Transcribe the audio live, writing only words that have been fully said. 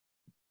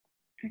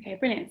Okay,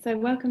 brilliant. So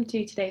welcome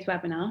to today's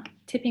webinar,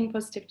 Tipping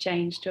Positive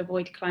Change to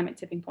Avoid Climate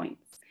Tipping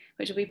Points,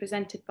 which will be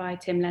presented by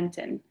Tim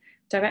Lenton,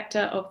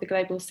 Director of the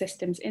Global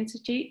Systems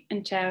Institute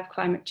and Chair of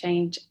Climate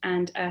Change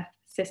and Earth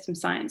System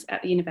Science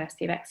at the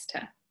University of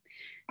Exeter.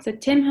 So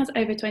Tim has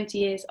over 20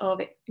 years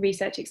of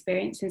research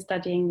experience in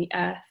studying the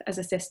Earth as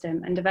a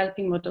system and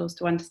developing models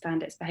to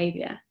understand its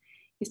behaviour.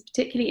 He's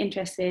particularly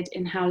interested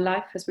in how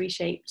life has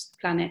reshaped the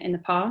planet in the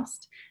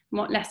past and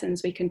what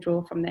lessons we can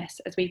draw from this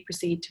as we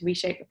proceed to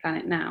reshape the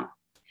planet now.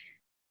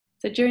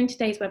 So during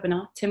today's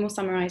webinar, Tim will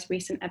summarise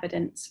recent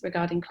evidence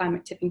regarding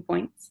climate tipping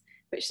points,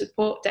 which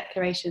support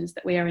declarations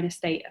that we are in a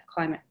state of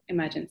climate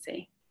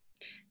emergency.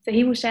 So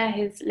he will share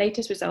his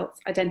latest results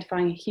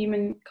identifying a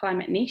human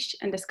climate niche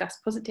and discuss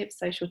positive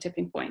social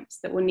tipping points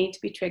that will need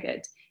to be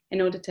triggered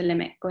in order to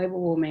limit global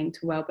warming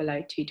to well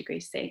below 2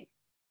 degrees C.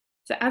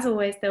 So as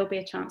always, there will be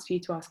a chance for you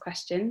to ask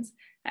questions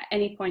at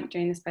any point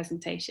during this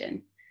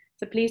presentation.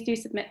 So please do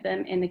submit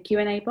them in the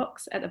Q&A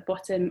box at the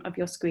bottom of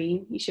your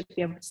screen. You should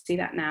be able to see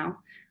that now,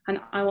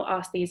 and I will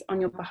ask these on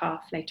your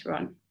behalf later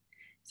on.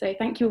 So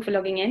thank you all for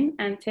logging in,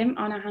 and Tim,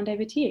 I'll now hand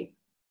over to you.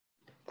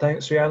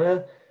 Thanks,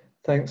 Rihanna.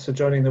 Thanks for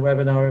joining the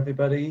webinar,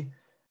 everybody.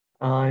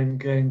 I'm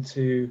going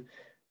to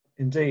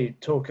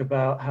indeed talk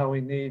about how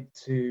we need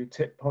to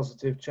tip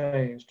positive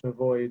change to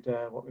avoid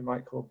what we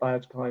might call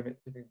bad climate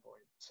tipping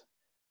points.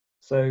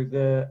 So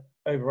the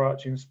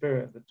overarching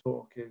spirit of the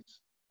talk is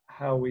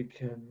how we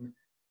can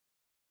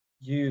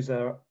use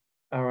our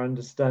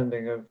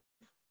understanding of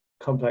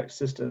complex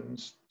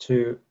systems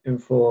to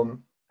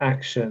inform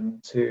action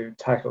to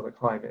tackle the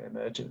climate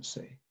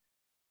emergency.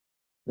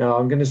 Now,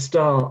 I'm going to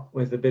start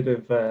with a bit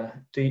of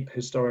deep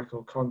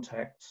historical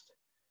context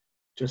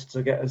just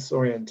to get us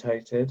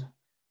orientated.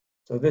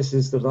 So this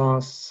is the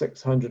last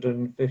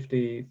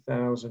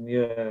 650,000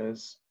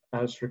 years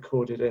as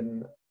recorded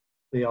in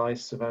the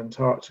ice of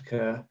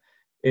Antarctica.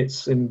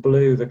 It's in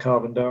blue, the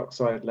carbon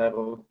dioxide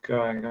level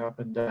going up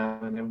and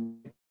down, and in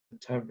the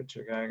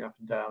temperature going up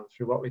and down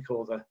through what we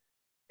call the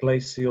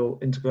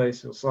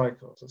interglacial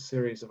cycles, a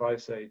series of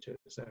ice ages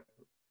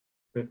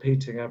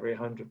repeating every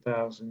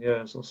 100,000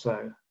 years or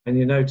so. And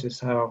you notice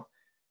how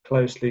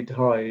closely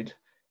tied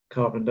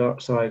carbon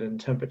dioxide and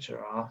temperature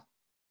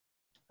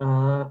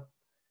are.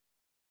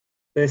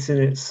 This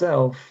in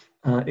itself,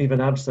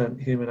 even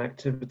absent human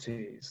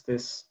activities,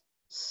 this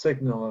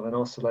signal of an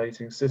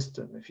oscillating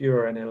system, if you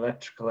were an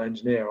electrical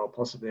engineer or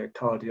possibly a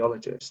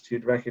cardiologist,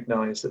 you'd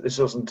recognize that this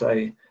wasn't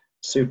a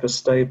super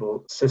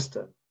stable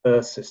system,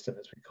 Earth system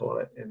as we call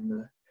it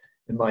in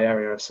my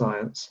area of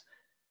science.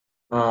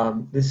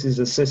 This is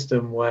a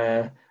system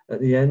where at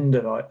the end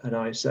of an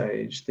ice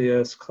age, the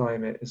Earth's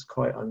climate is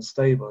quite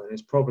unstable and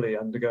is probably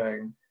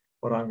undergoing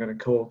what I'm going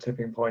to call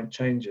tipping point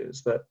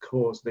changes that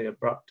cause the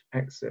abrupt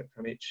exit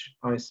from each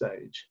ice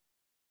age.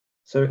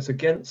 So it's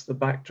against the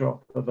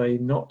backdrop of a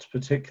not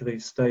particularly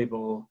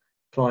stable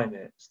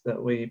climate that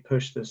we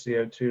push the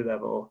CO2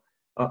 level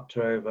up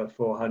to over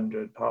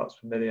 400 parts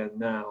per million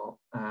now,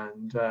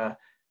 and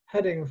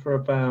heading for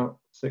about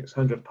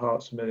 600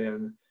 parts per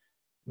million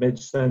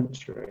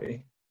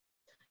mid-century,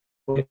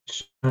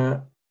 which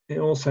it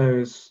also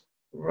is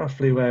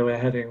roughly where we're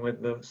heading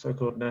with the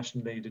so-called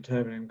nationally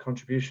determining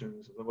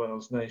contributions of the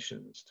world's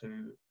nations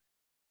to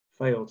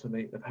fail to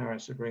meet the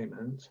Paris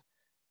Agreement.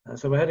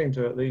 So we're heading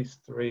to at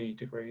least 3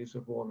 degrees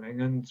of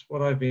warming, and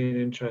what I've been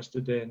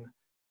interested in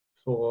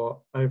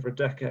for over a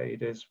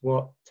decade is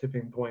what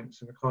tipping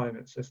points in the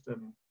climate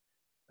system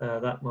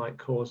that might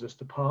cause us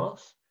to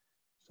pass.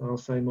 So I'll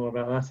say more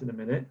about that in a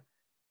minute.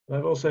 But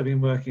I've also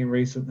been working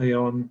recently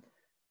on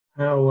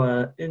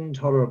how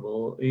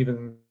intolerable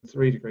even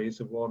 3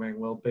 degrees of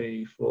warming will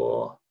be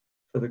for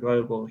the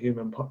global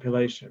human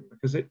population,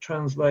 because it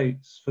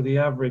translates for the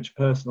average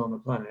person on the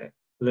planet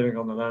living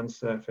on the land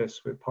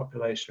surface with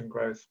population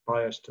growth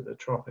biased to the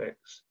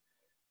tropics,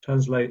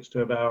 translates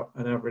to about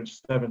an average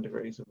 7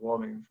 degrees of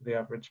warming for the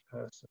average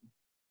person.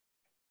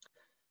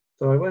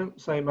 So I won't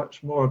say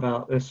much more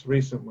about this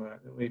recent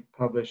work that we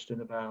published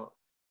in about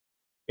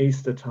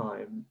Easter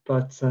time,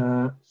 but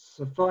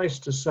suffice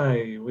to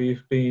say,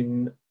 we've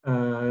been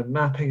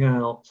mapping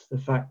out the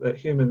fact that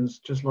humans,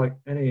 just like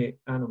any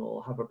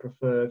animal, have a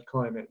preferred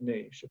climate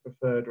niche, a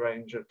preferred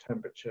range of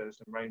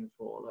temperatures and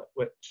rainfall at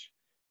which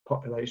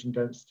population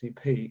density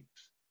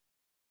peaks,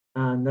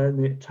 and then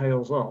it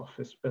tails off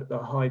at the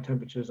high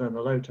temperatures and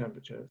the low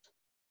temperatures.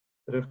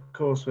 But of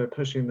course, we're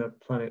pushing the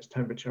planet's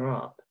temperature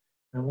up.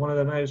 And one of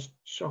the most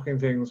shocking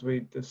things we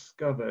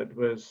discovered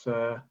was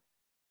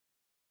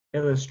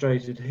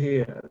illustrated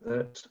here,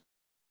 that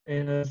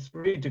in a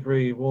 3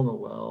 degree warmer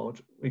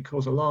world, we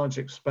cause a large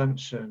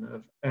expansion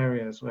of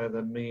areas where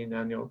the mean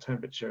annual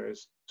temperature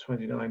is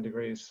 29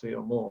 degrees C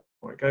or more.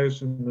 It goes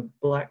from the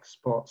black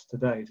spots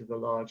today to the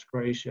large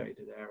grey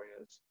shaded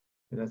areas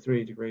in a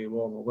 3 degree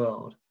warmer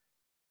world.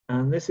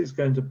 And this is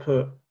going to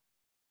put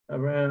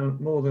around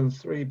more than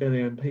 3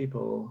 billion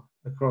people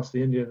across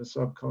the Indian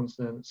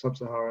subcontinent,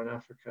 sub-Saharan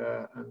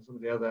Africa, and some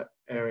of the other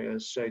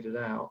areas shaded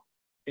out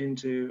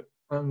into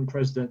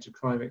unprecedented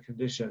climate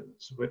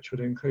conditions, which would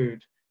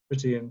include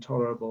pretty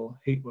intolerable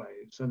heat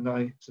waves, and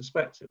I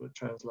suspect it would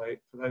translate,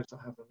 for those that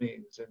have the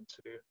means,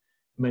 into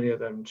many of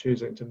them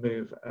choosing to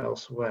move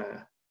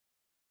elsewhere.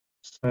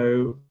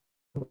 So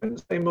I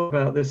won't say more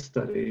about this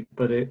study,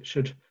 but it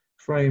should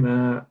frame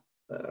a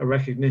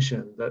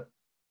recognition that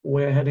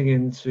we're heading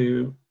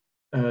into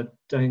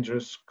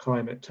dangerous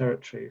climate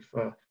territory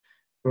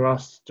for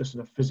us, just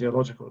in a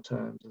physiological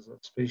terms as a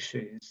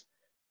species,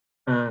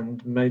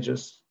 and may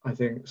just, I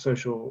think,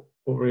 social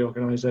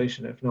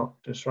reorganization, if not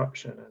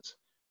disruption, as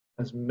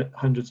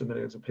hundreds of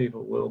millions of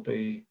people will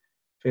be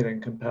feeling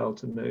compelled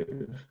to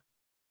move.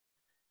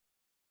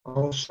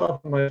 I'll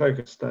sharpen my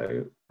focus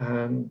though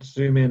and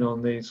zoom in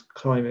on these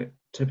climate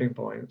tipping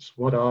points.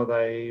 What are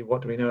they?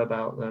 What do we know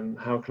about them?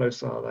 How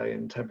close are they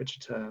in temperature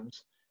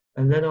terms?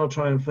 And then I'll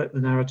try and flip the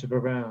narrative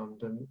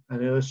around and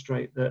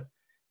illustrate that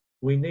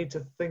we need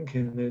to think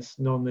in this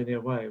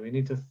non-linear way. We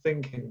need to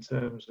think in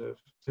terms of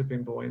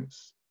tipping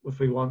points if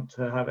we want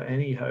to have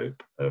any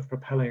hope of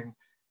propelling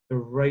the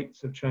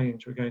rates of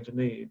change we're going to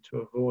need to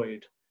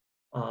avoid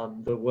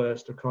the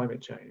worst of climate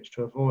change,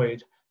 to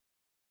avoid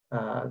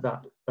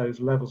those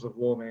levels of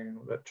warming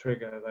that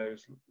trigger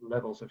those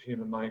levels of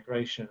human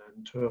migration,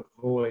 and to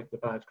avoid the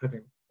bad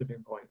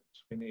tipping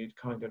points. We need,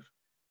 kind of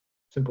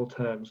simple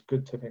terms,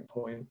 good tipping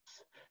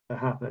points to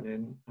happen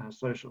in our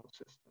social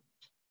systems.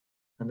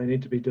 And they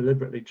need to be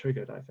deliberately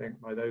triggered, I think,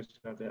 by those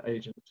who have the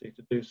agency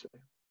to do so.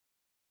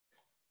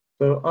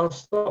 So I'll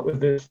start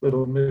with this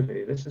little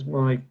movie. This is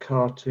my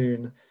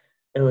cartoon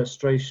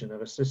illustration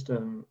of a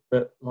system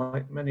that,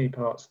 like many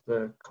parts of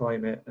the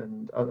climate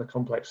and other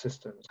complex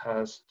systems,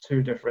 has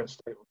two different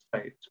stable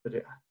states, but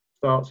it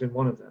starts in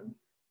one of them,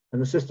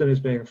 and the system is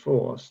being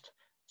forced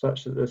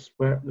such that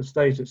the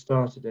state it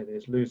started in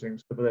is losing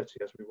stability,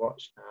 as we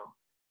watch now,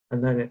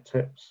 and then it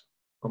tips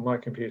on my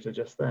computer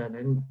just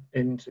then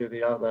into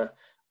the other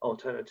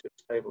alternative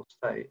stable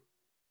state.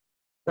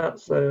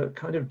 That's a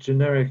kind of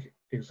generic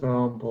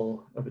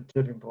example of a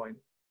tipping point.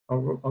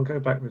 I'll go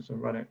backwards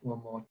and run it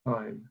one more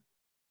time.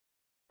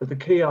 But the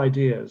key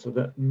ideas are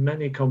that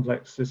many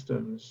complex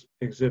systems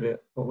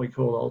exhibit what we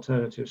call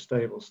alternative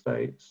stable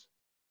states.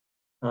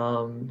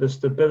 The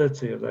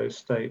stability of those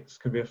states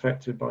can be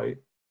affected by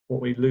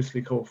what we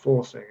loosely call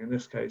forcing. In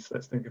this case,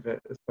 let's think of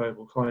it as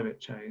global climate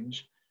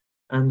change.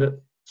 And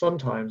that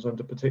sometimes,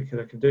 under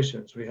particular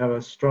conditions, we have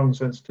a strong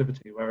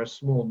sensitivity where a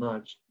small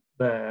nudge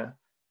there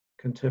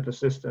can tip a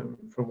system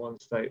from one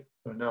state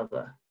to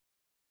another.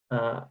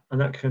 And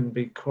that can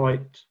be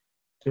quite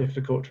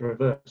difficult to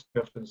reverse. We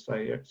often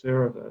say it's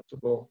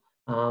irreversible,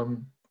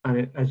 and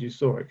as you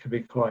saw, it can be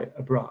quite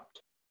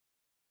abrupt.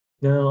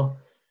 Now,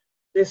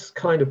 this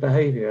kind of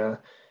behavior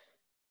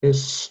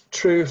is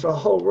true for a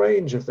whole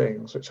range of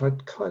things, which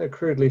I'd kind of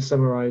crudely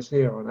summarize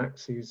here on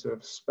axes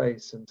of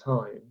space and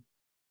time.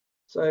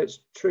 So it's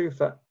true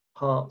for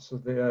parts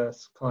of the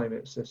Earth's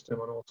climate system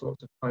on all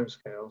sorts of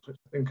timescales, which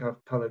I think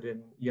I've colored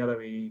in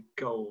yellowy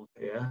gold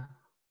here.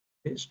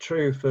 It's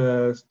true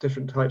for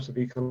different types of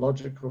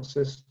ecological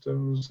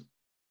systems,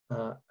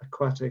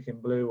 aquatic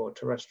in blue or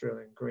terrestrial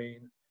in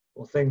green,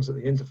 or things at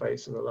the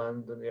interface of the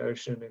land and the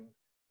ocean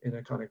in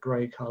a kind of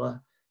grey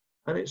colour.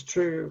 And it's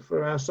true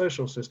for our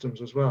social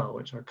systems as well,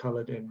 which are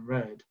coloured in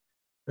red.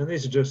 And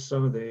these are just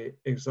some of the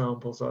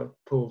examples I've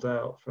pulled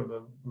out from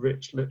a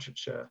rich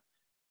literature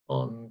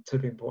on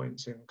tipping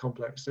points in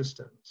complex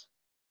systems.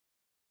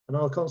 And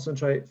I'll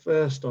concentrate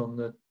first on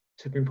the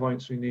tipping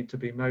points we need to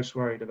be most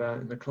worried about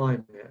in the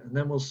climate, and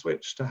then we'll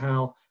switch to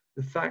how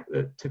the fact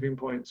that tipping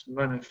points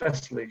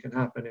manifestly can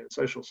happen in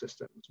social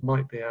systems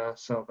might be our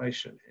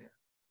salvation here.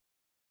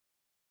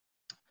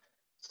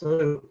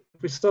 So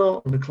if we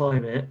start on the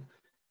climate,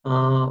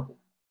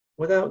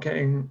 without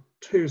getting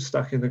too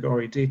stuck in the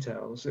gory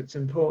details, it's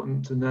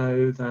important to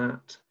know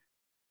that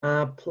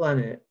our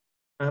planet,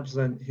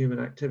 absent human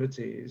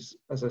activities,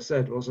 as I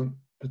said, wasn't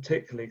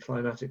particularly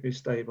climatically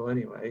stable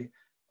anyway.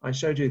 I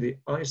showed you the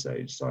ice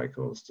age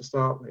cycles to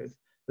start with,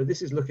 but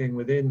this is looking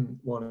within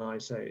one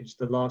ice age,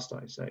 the last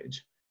ice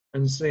age,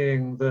 and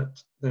seeing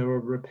that there were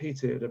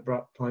repeated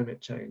abrupt climate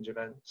change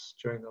events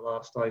during the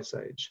last ice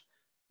age.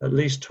 At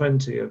least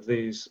 20 of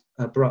these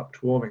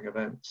abrupt warming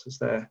events, as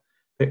they're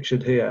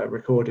pictured here,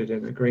 recorded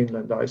in the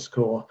Greenland ice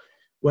core,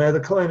 where the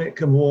climate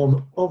can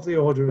warm of the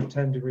order of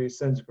 10 degrees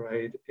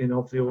centigrade in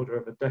of the order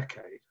of a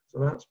decade. So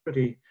that's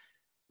pretty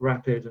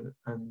rapid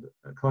and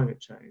climate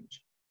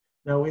change.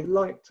 Now, we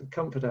like to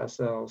comfort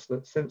ourselves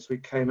that since we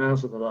came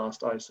out of the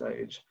last ice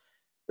age,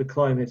 the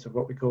climate of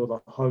what we call the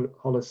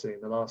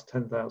Holocene, the last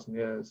 10,000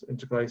 years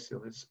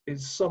interglacial,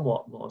 is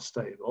somewhat more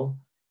stable.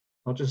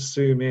 I'll just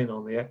zoom in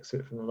on the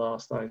exit from the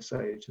last ice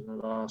age in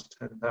the last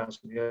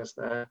 10,000 years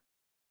there.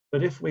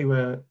 But if we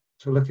were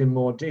to look in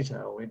more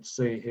detail, we'd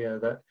see here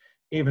that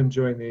even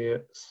during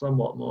the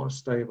somewhat more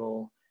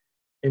stable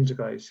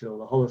interglacial,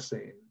 the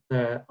Holocene,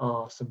 there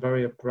are some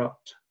very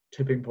abrupt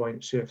tipping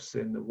point shifts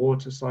in the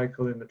water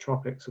cycle in the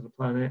tropics of the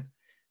planet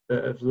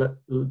that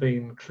have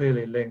been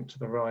clearly linked to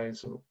the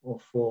rise or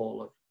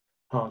fall of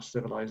past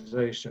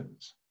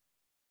civilizations.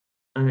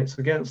 And it's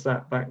against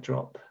that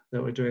backdrop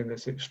that we're doing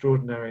this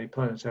extraordinary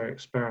planetary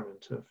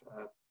experiment of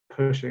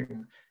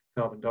pushing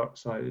carbon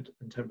dioxide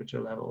and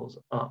temperature levels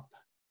up.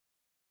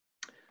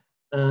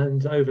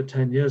 And over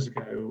 10 years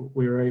ago,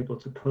 we were able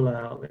to pull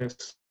out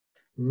this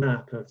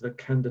map of the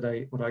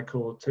candidate, what I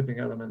call tipping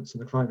elements in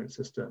the climate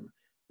system,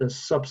 the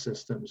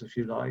subsystems, if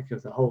you like,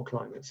 of the whole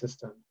climate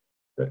system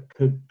that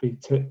could be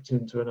tipped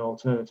into an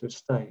alternative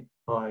state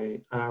by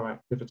our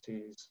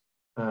activities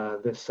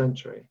this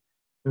century.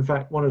 In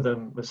fact, one of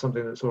them was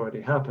something that's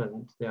already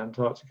happened, the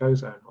Antarctic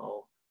ozone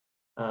hole,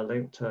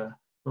 linked to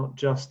not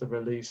just the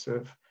release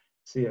of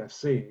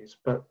CFCs,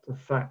 but the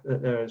fact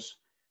that there's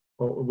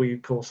what we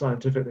call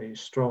scientifically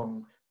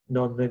strong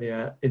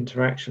nonlinear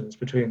interactions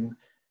between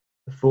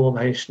the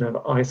formation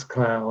of ice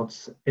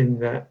clouds in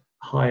that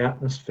high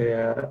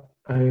atmosphere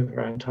over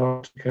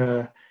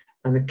Antarctica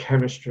and the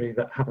chemistry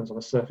that happens on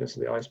the surface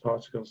of the ice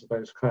particles of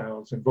those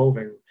clouds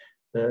involving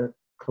the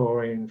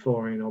chlorine,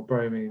 fluorine or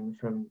bromine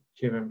from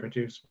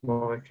human-produced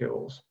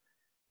molecules.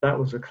 That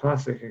was a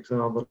classic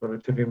example of a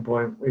tipping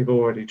point we've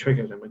already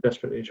triggered and we're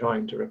desperately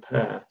trying to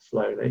repair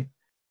slowly.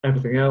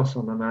 Everything else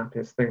on the map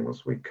is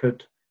things we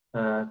could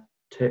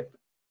tip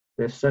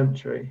this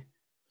century.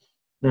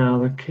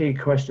 Now the key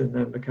question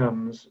then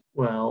becomes,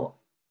 well,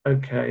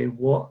 okay,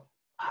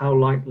 how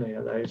likely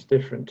are those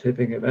different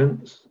tipping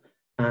events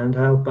and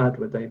how bad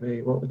would they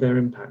be? What would their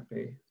impact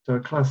be? So a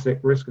classic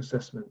risk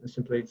assessment is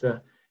simply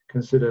to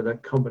consider the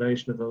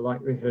combination of the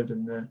likelihood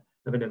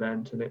of an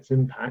event and its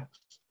impacts.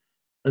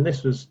 And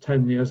this was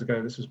 10 years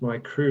ago. This was my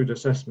crude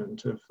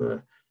assessment of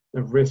the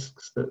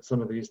risks that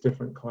some of these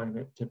different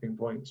climate tipping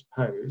points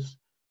pose.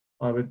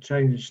 I would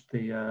change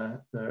the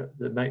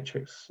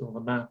matrix or the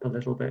map a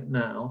little bit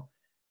now,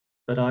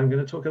 but I'm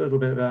going to talk a little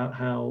bit about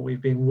how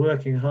we've been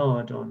working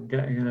hard on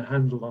getting a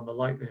handle on the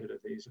likelihood of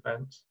these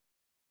events.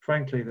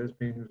 Frankly, there's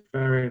been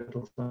very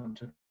little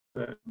scientific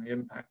on the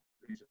impact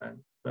of these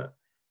events, but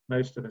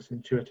most of us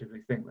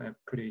intuitively think they're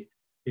pretty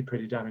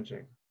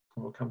damaging,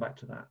 and we'll come back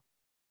to that.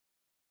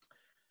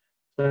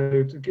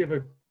 So to give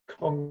a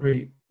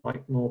concrete,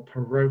 more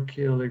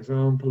parochial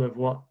example of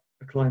what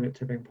a climate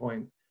tipping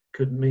point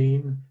could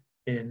mean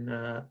in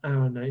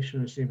our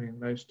nation, assuming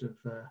most of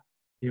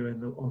you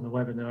on the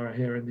webinar are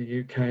here in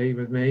the UK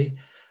with me,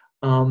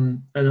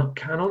 a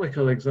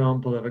canonical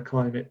example of a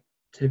climate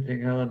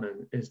tipping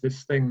element is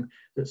this thing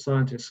that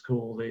scientists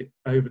call the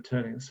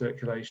overturning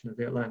circulation of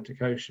the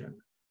Atlantic Ocean,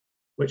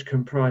 which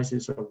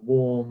comprises a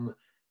warm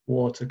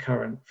water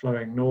current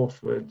flowing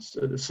northwards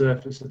at the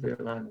surface of the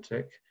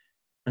Atlantic,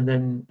 and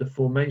then the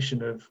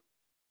formation of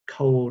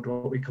cold,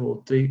 what we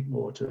call deep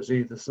waters,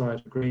 either side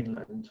of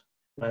Greenland,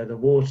 where the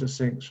water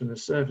sinks from the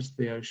surface of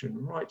the ocean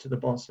right to the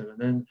bottom, and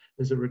then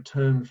there's a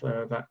return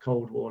flow of that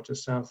cold water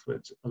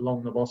southwards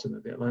along the bottom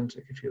of the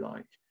Atlantic, if you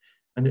like,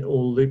 and it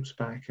all loops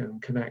back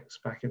and connects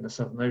back in the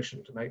Southern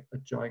Ocean to make a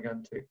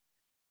gigantic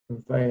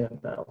conveyor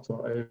belt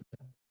or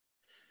overturn.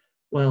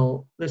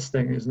 Well, this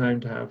thing is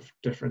known to have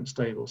different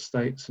stable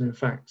states, and in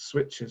fact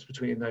switches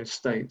between those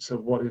states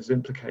of what is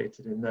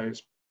implicated in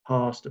those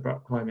past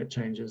abrupt climate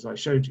changes I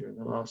showed you in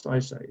the last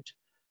ice age.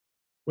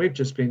 We've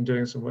just been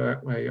doing some work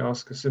where you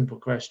ask a simple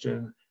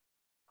question,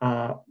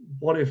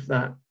 what if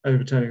that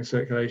overturning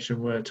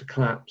circulation were to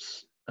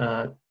collapse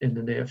in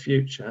the near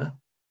future?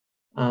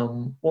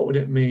 What would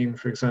it mean,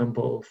 for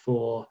example,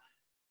 for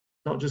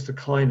not just the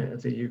climate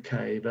of the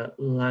UK, but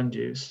land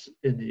use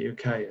in the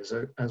UK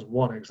as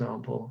one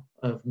example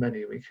of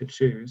many we could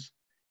choose?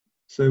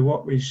 So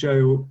what we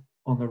show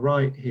on the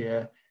right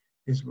here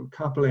is we're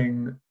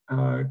coupling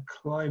our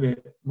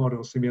climate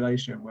model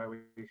simulation where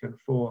we can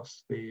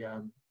force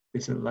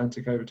this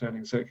Atlantic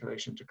overturning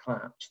circulation to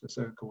collapse, the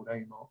so-called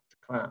AMOC to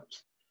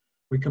collapse.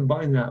 We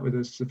combine that with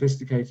a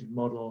sophisticated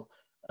model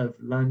of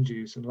land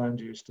use and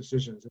land use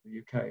decisions in the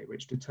UK,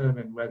 which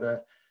determine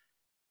whether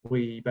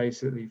we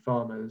basically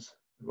farmers,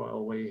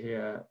 while we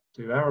here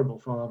do arable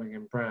farming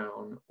in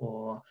brown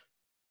or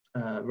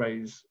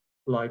raise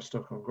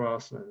livestock on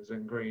grasslands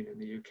in green in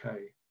the UK.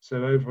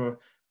 So over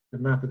the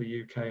map of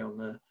the UK on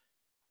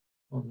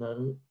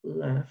the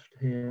left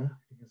here,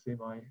 you can see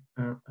my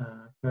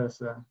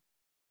cursor.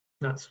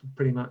 That's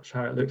pretty much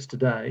how it looks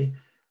today.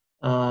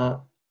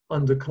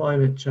 Under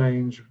climate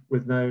change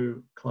with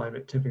no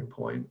climate tipping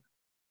point,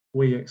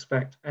 we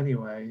expect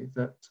anyway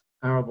that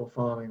arable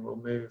farming will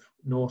move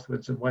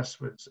northwards and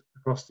westwards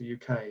across the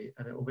UK,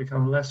 and it will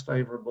become less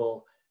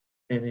favourable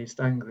in East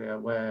Anglia,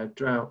 where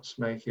droughts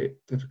make it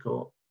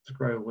difficult to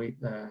grow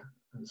wheat there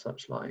and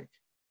such like.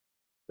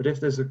 But if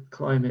there's a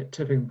climate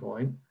tipping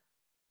point,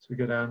 so we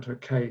go down to a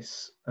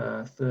case,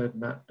 third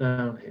map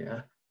down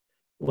here,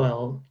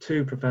 well,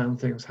 two profound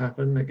things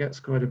happen. It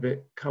gets quite a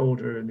bit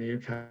colder in the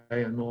UK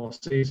and more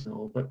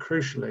seasonal, but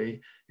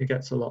crucially, it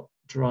gets a lot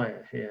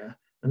drier here.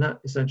 And that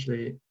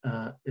essentially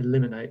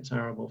eliminates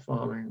arable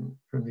farming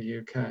from the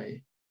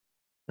UK.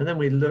 And then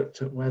we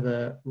looked at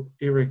whether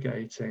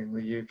irrigating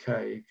the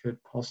UK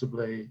could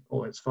possibly,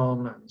 or its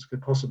farmlands,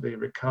 could possibly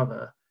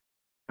recover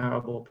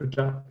arable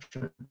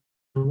production.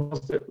 And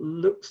whilst it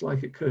looks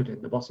like it could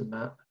in the bottom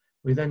map,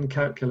 we then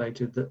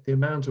calculated that the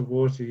amount of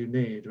water you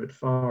need would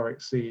far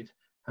exceed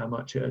how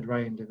much it had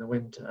rained in the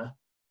winter.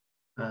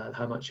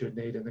 how much you would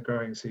need in the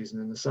growing season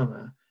in the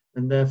summer.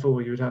 And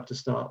therefore you would have to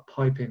start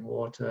piping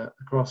water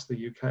across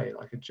the UK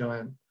like a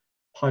giant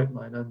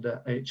pipeline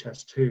under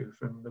HS2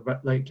 from the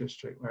Lake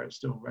District, where it's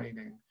still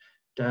raining,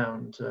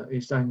 down to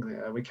East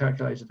Anglia. We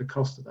calculated the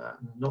cost of that,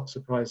 and not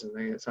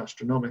surprisingly, it's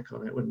astronomical,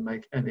 and it wouldn't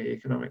make any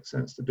economic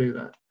sense to do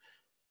that.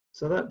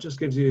 So that just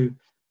gives you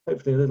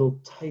hopefully a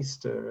little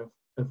taster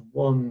of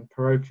one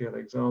parochial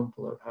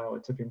example of how a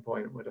tipping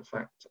point would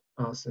affect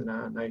us in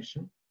our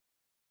nation.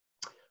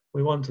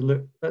 We want to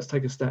look, let's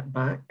take a step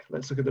back,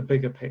 let's look at the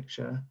bigger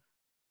picture.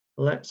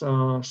 Let's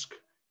ask,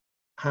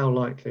 how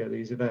likely are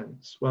these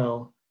events?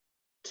 Well,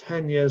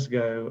 10 years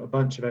ago, a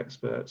bunch of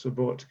experts were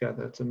brought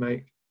together to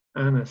make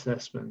an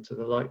assessment of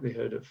the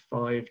likelihood of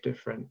 5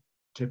 different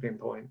tipping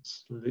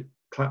points: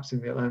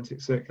 collapsing the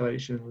Atlantic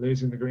circulation,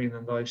 losing the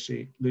Greenland ice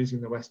sheet, losing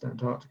the West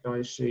Antarctic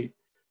ice sheet,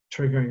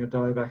 triggering a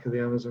dieback of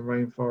the Amazon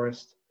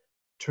rainforest,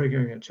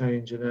 triggering a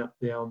change in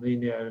the El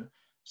Nino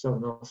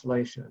Southern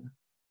Oscillation.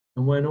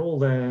 And when all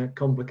their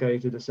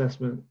complicated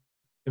assessment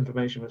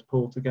information was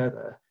pulled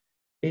together,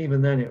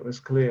 even then it was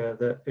clear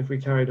that if we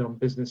carried on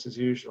business as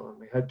usual and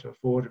we head to a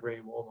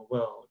 4-degree warmer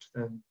world,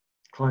 then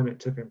climate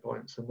tipping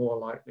points are more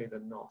likely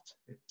than not,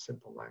 in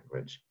simple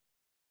language.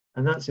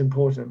 And that's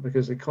important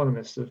because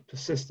economists have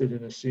persisted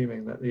in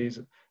assuming that these,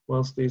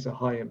 whilst these are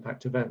high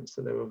impact events,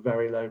 that they were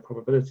very low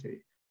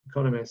probability.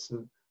 Economists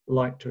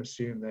like to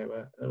assume they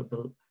were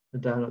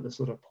down at the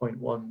sort of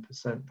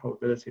 0.1%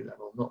 probability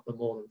level, not the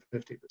more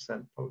than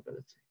 50%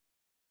 probability.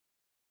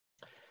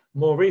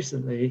 More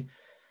recently,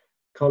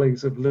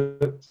 colleagues have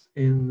looked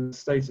in the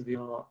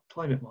state-of-the-art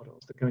climate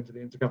models that go into the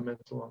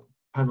Intergovernmental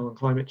Panel on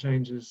Climate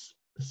Change's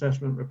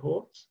assessment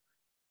reports.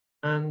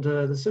 And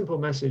the simple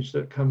message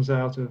that comes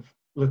out of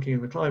looking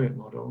in the climate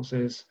models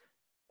is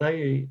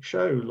they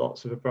show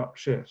lots of abrupt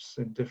shifts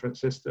in different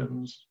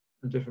systems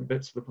and different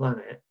bits of the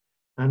planet.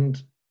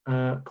 And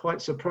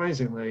quite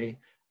surprisingly,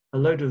 a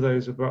load of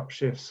those abrupt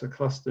shifts are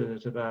clustered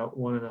at about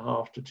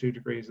 1.5 to 2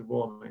 degrees of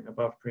warming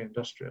above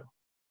pre-industrial,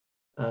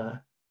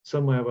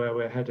 somewhere where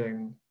we're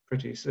heading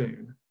pretty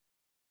soon.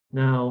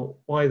 Now,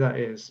 why that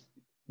is,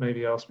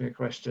 maybe ask me a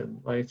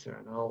question later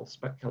and I'll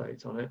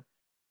speculate on it.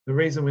 The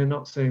reason we're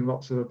not seeing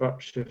lots of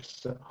abrupt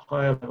shifts at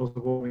higher levels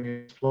of warming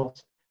in this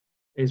plot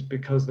is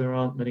because there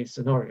aren't many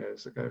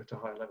scenarios that go to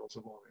higher levels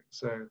of warming.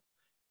 So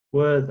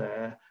were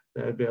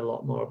there'd be a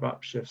lot more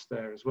abrupt shifts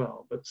there as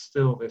well. But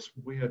still, this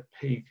weird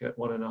peak at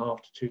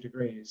 1.5 to 2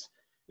 degrees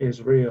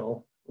is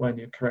real when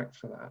you correct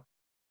for that.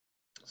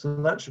 So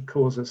that should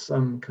cause us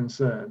some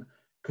concern,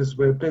 because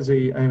we're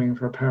busy aiming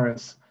for a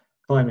Paris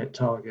climate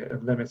target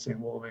of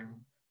limiting warming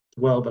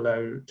well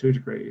below 2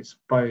 degrees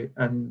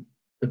and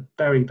the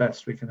very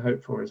best we can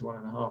hope for is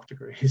 1.5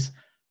 degrees,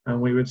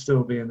 and we would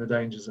still be in the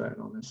danger zone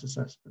on this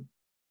assessment.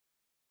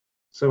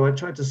 So I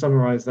tried to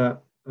summarize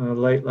that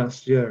late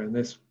last year in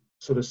this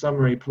sort of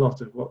summary plot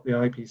of what the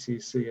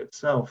IPCC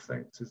itself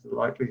thinks is the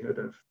likelihood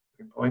of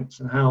tipping points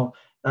and how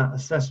that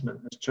assessment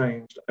has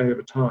changed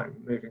over time,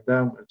 moving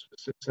downwards with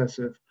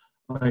successive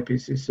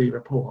IPCC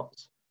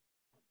reports.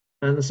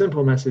 And the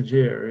simple message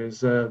here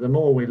is the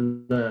more we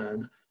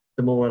learn,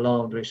 the more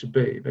alarmed we should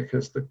be,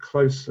 because the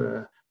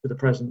closer to the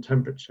present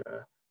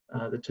temperature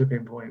the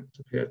tipping points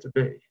appear to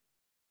be.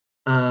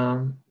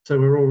 So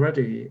we're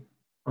already,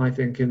 I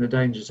think, in the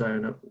danger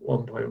zone at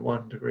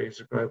 1.1 degrees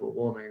of global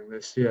warming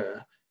this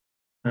year.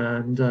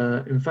 And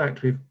in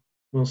fact,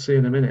 we'll see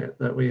in a minute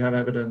that we have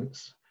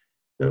evidence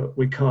that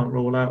we can't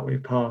rule out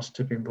we've passed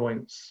tipping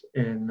points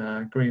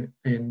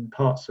in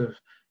parts of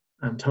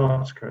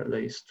Antarctica, at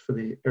least, for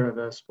the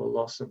irreversible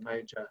loss of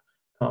major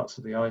parts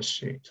of the ice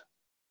sheet.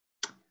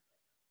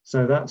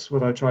 So that's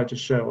what I tried to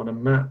show on a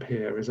map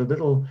here, is a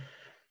little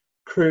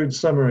crude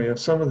summary of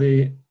some of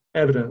the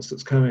evidence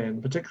that's come in,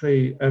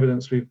 particularly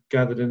evidence we've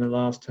gathered in the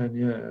last 10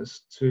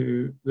 years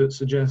that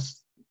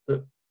suggests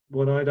that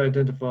what I'd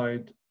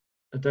identified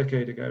a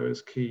decade ago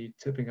as key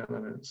tipping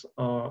elements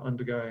are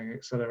undergoing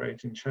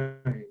accelerating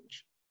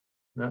change.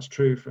 And that's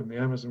true from the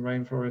Amazon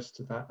rainforest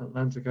to that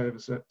Atlantic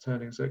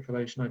overturning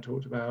circulation I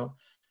talked about,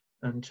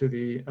 and to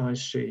the ice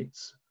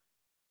sheets.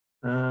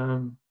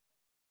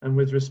 And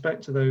with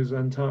respect to those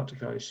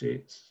Antarctic ice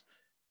sheets,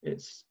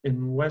 it's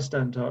in West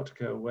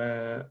Antarctica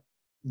where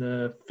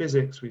the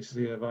physics we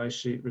see of ice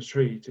sheet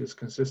retreat is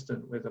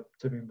consistent with a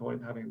tipping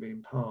point having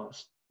been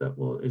passed that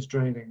is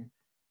draining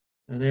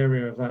an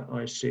area of that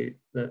ice sheet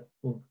that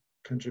will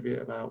contribute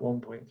about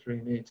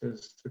 1.3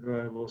 meters to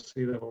global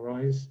sea level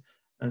rise,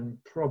 and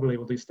probably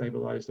will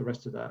destabilize the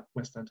rest of that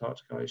West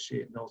Antarctic ice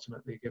sheet and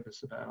ultimately give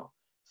us about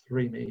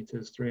 3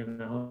 meters,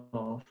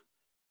 3.5.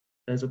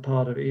 There's a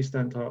part of East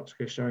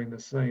Antarctica showing the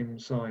same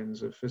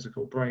signs of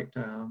physical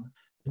breakdown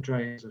and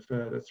drains a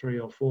further 3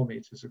 or 4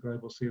 meters of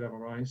global sea level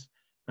rise.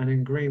 And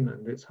in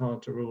Greenland, it's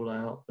hard to rule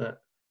out that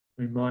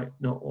we might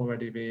not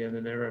already be in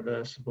an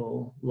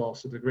irreversible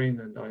loss of the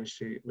Greenland ice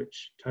sheet,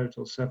 which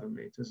totals 7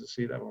 meters of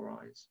sea level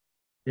rise.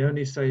 The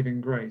only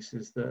saving grace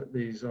is that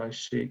these ice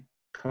sheet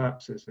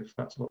collapses, if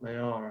that's what they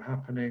are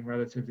happening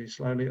relatively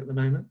slowly at the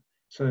moment.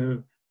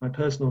 So My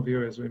personal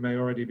view is we may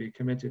already be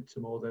committed to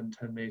more than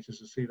 10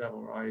 meters of sea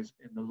level rise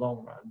in the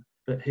long run,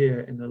 but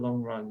here in the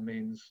long run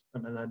means a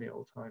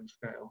millennial time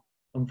scale.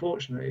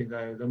 Unfortunately,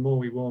 though, the more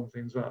we warm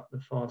things up, the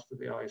faster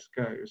the ice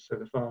goes, so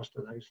the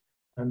faster those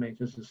 10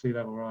 meters of sea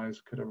level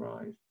rise could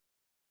arrive.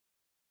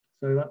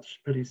 So that's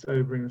pretty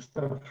sobering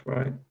stuff,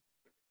 right?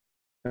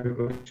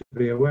 Everybody should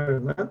be aware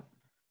of that.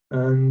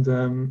 And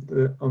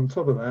on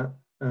top of that,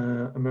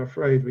 I'm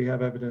afraid we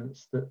have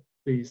evidence that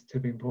these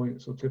tipping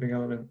points or tipping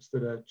elements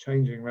that are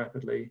changing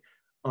rapidly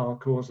are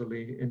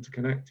causally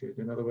interconnected.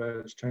 In other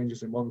words,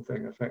 changes in one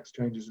thing affects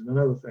changes in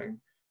another thing,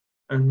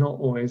 and not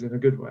always in a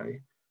good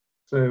way.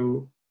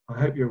 So I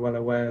hope you're well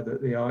aware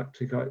that the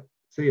Arctic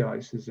sea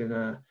ice is in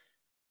an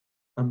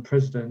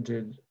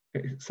unprecedented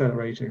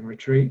accelerating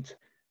retreat.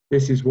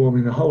 This is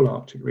warming the whole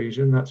Arctic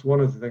region. That's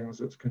one of the things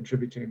that's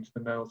contributing to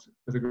the melt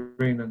of the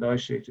Greenland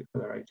ice sheet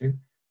accelerating.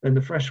 Then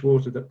the fresh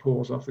water that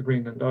pours off the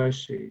Greenland ice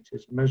sheet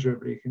is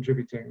measurably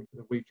contributing to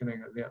the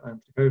weakening of the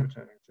Atlantic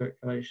overturning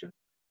circulation.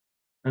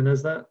 And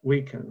as that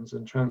weakens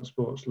and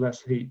transports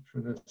less heat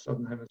from the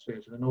southern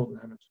hemisphere to the northern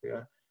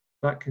hemisphere,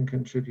 that can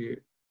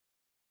contribute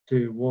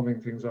to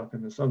warming things up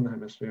in the southern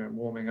hemisphere and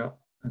warming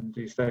up and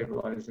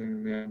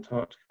destabilizing the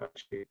Antarctic ice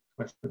sheet,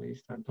 west and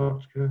east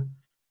Antarctica.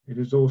 It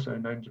is also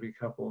known to be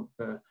coupled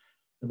to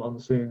the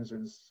monsoons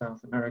in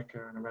South America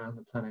and around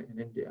the planet in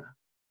India.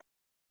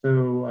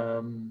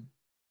 So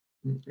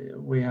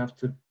we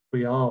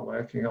are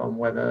working on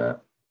whether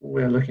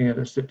we're looking at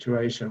a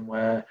situation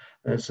where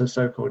there's a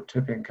so-called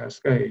tipping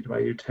cascade,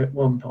 where you tip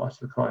one part of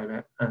the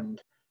climate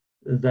and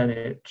then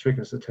it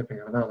triggers the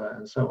tipping of another,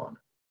 and so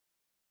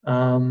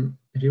on.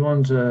 If you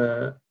want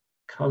a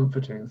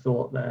comforting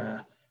thought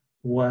there,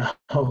 well,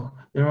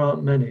 there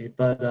aren't many,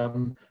 but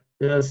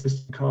the Earth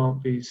system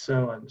can't be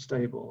so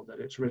unstable that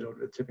it's riddled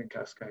with tipping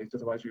cascades,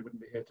 otherwise we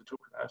wouldn't be here to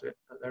talk about it.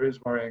 But there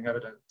is worrying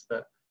evidence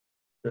that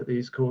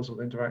these causal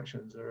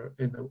interactions are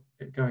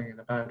going in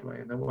a bad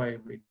way, in the way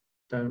we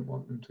don't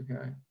want them to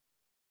go.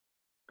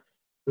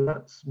 So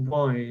that's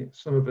why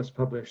some of us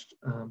published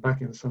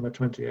back in summer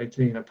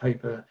 2018 a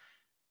paper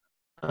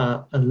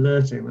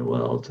alerting the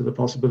world to the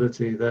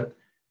possibility that,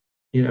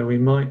 you know, we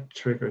might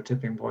trigger a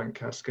tipping point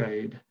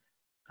cascade,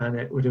 and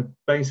it would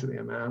basically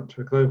amount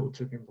to a global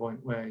tipping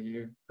point where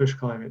you push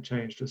climate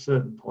change to a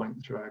certain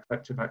point through our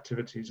collective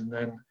activities, and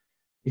then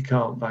you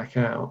can't back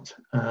out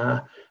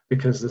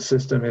because the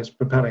system is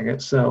propelling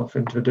itself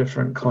into a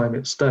different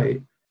climate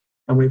state.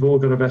 And we've all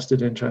got a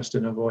vested interest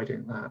in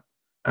avoiding that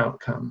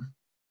outcome.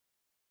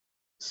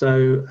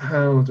 So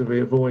how do we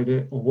avoid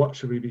it, or what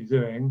should we be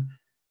doing?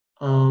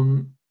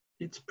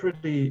 It's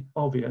pretty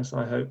obvious,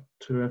 I hope,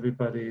 to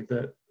everybody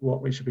that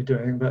what we should be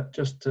doing, but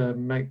just to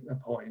make the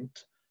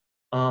point,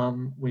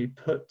 we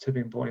put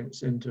tipping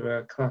points into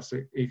a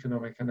classic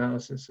economic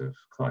analysis of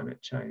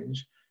climate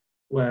change,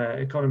 where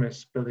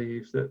economists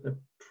believe that the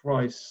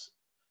price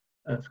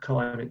of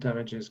climate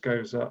damages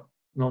goes up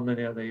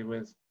non-linearly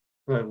with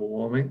global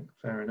warming,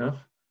 fair enough,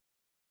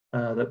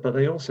 but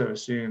they also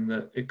assume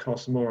that it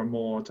costs more and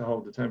more to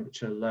hold the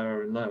temperature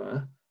lower and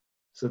lower.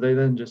 So they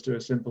then just do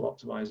a simple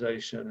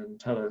optimization and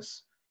tell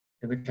us,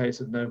 in the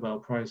case of Nobel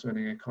Prize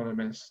winning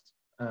economist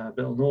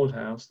Bill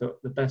Nordhaus, that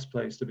the best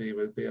place to be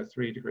would be a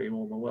 3-degree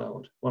warmer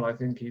world. Well, I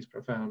think he's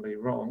profoundly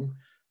wrong,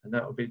 and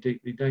that would be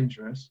deeply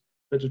dangerous.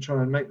 But to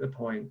try and make the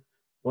point,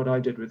 what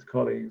I did with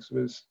colleagues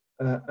was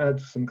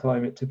add some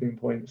climate tipping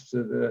points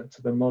to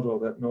the model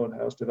that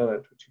Nordhaus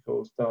developed, which he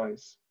calls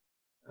DICE.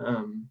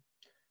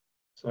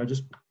 So I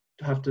just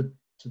have to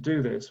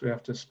do this, we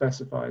have to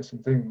specify some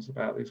things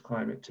about these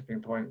climate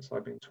tipping points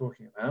I've been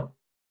talking about.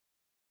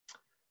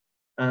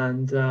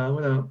 And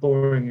without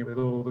boring you with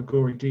all the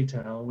gory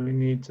detail, we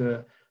need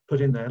to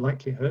put in their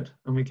likelihood,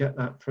 and we get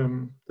that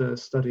from the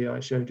study I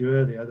showed you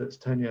earlier that's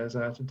 10 years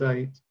out of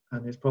date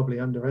and is probably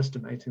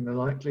underestimating the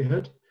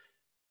likelihood,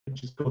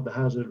 which is called the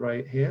hazard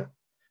rate here.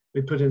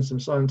 We put in some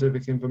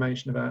scientific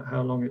information about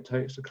how long it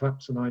takes to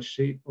collapse an ice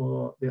sheet,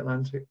 or the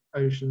Atlantic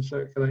Ocean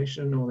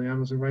circulation, or the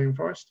Amazon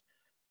rainforest.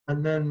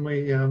 And then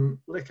we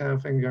lick our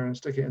finger and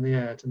stick it in the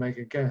air to make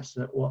a guess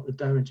at what the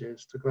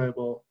damages to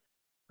global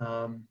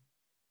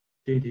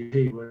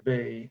GDP would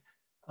be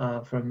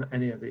from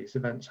any of these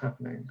events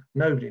happening.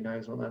 Nobody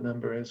knows what that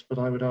number is, but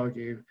I would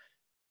argue,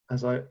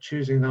 as I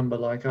choosing a number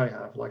like I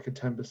have, like a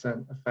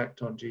 10%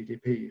 effect on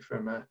GDP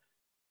from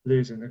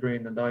losing the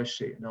Greenland ice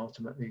sheet and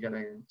ultimately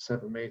getting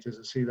 7 meters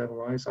of sea level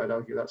rise, I'd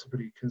argue that's a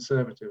pretty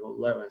conservative or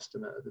low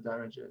estimate of the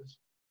damages.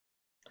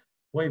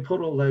 We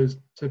put all those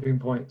tipping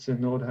points in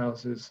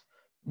Nordhaus's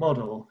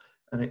model,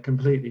 and it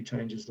completely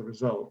changes the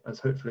result, as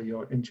hopefully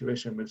your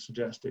intuition would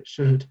suggest it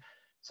should.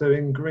 So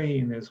in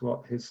green is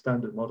what his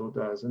standard model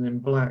does, and in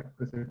black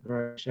with the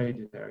very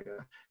shaded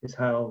area is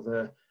how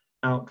the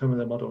outcome of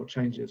the model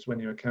changes when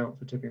you account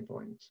for tipping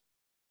points.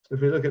 So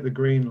if we look at the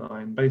green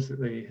line,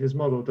 basically his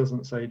model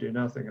doesn't say do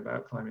nothing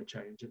about climate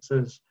change. It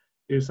says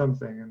do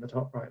something in the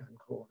top right-hand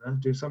corner,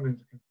 do something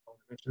to control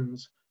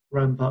emissions,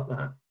 ramp up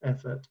that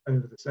effort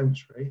over the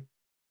century,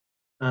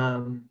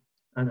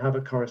 and have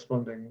a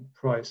corresponding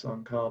price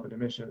on carbon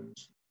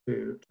emissions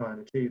to try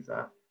and achieve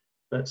that.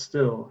 but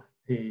still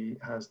he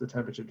has the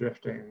temperature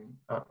drifting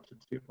up to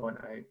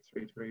 2.8,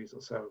 3 degrees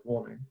or so of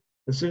warming.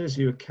 As soon as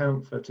you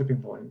account for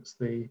tipping points,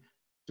 the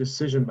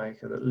decision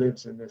maker that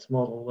lives in this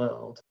model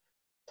world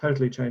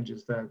totally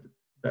changes their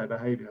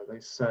behavior. They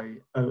say,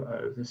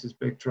 oh, this is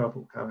big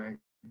trouble coming.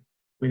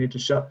 We need to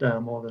shut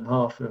down more than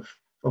half of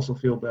fossil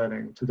fuel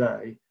burning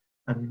today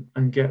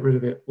and get rid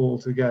of it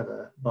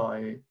altogether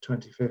by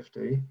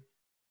 2050.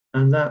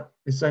 And that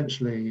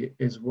essentially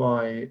is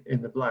why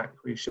in the black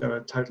we show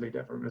a totally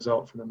different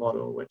result from the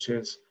model, which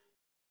is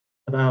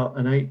about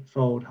an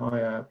 8-fold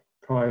higher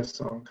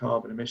price on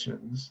carbon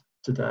emissions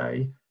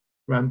today,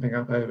 ramping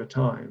up over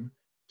time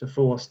to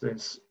force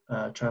this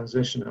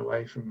transition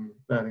away from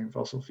burning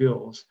fossil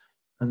fuels.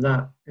 And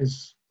that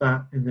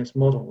in this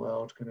model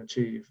world can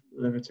achieve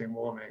limiting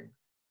warming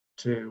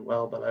to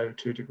well below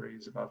 2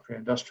 degrees above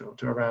pre-industrial,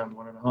 to around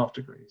 1.5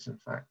 degrees, in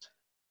fact.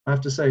 I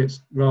have to say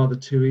it's rather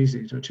too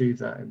easy to achieve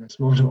that in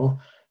this model,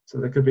 so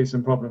there could be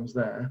some problems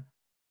there.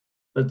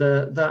 But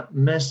that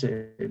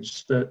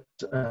message that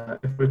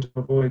if we're to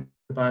avoid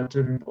the bad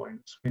tipping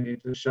points, we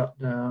need to shut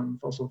down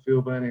fossil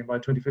fuel burning by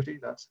 2050,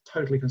 that's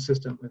totally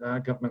consistent with our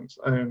government's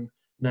own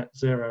net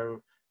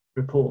zero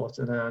report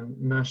and our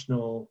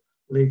national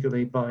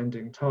legally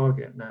binding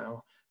target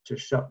now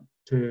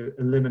to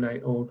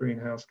eliminate all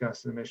greenhouse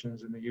gas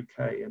emissions in the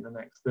UK in the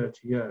next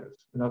 30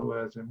 years. In other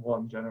words, in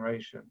one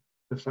generation.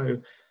 So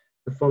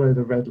to follow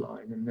the red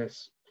line in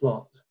this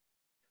plot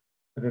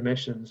of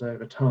emissions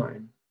over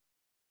time.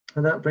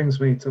 And that brings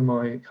me to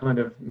my kind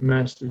of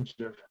message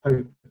of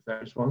hope, if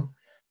there is one,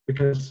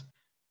 because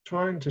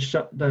trying to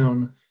shut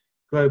down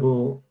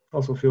global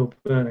fossil fuel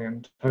burning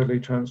and totally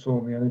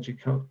transform the energy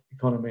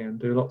economy and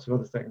do lots of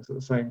other things at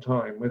the same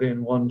time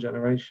within one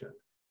generation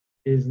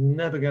is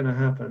never going to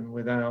happen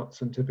without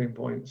some tipping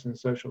points in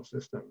social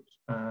systems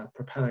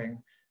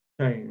propelling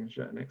change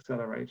at an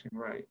accelerating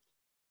rate.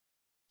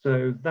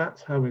 So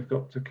that's how we've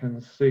got to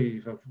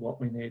conceive of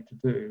what we need to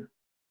do.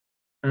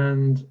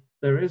 And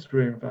there is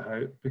room for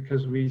hope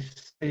because we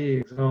see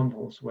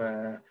examples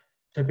where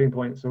tipping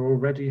points are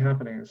already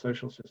happening in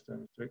social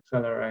systems to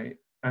accelerate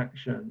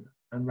action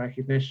and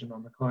recognition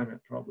on the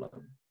climate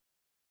problem.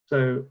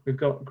 So we've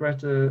got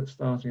Greta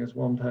starting as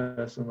one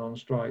person on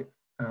strike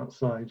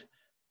outside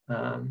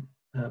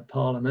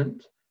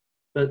Parliament,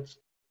 but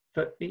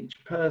for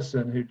each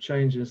person who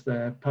changes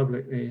their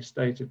publicly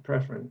stated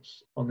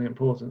preference on the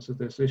importance of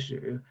this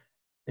issue,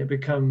 it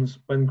becomes,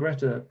 when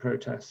Greta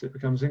protests, it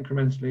becomes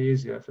incrementally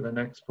easier for the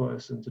next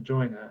person to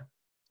join her.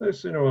 So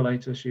sooner or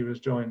later, she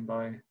was joined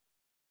by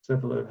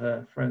several of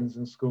her friends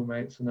and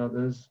schoolmates and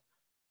others.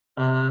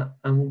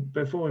 And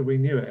before we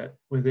knew it,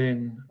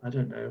 within, I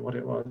don't know what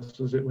it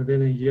was it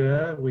within a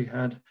year, we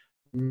had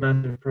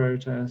massive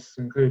protests,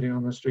 including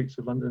on the streets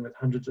of London, with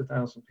hundreds of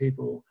thousands of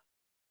people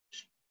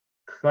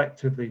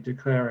collectively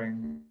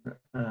declaring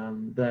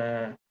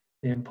the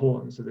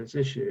importance of this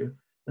issue.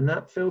 And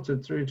that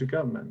filtered through to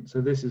government. So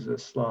this is a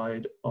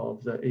slide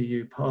of the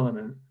EU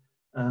Parliament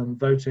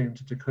voting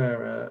to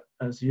declare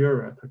as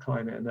Europe a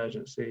climate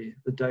emergency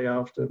the day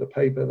after the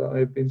paper that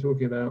I've been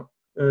talking about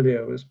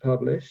earlier was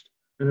published.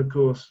 And of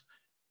course,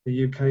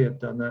 the UK had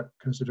done that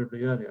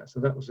considerably earlier. So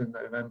that was in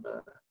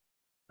November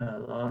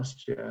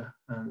last year.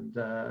 And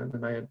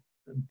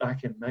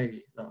back in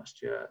May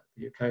last year,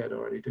 the UK had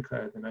already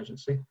declared an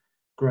emergency.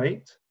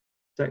 Great.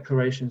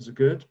 Declarations are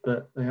good,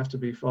 but they have to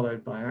be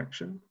followed by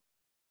action.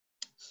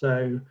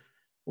 So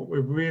what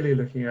we're really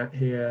looking at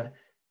here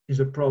is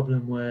a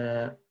problem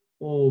where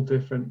all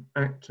different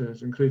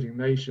actors, including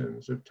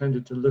nations, have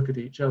tended to look at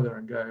each other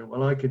and go,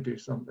 well, I could do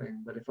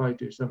something, but if I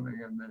do something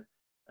and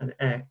an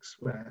X,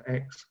 where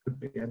X could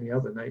be any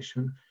other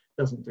nation,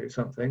 doesn't do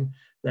something,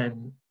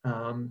 then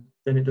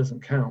it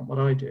doesn't count what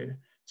I do.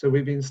 So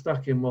we've been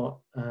stuck in what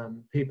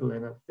people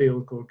in a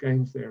field called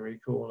game theory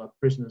call a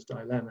prisoner's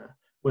dilemma,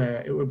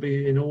 where it would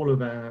be in all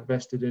of our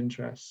vested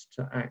interests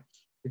to act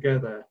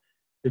together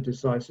to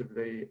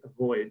decisively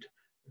avoid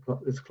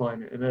this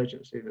climate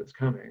emergency that's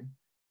coming,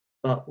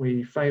 but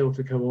we fail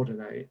to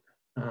coordinate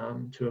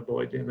to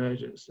avoid the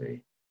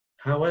emergency.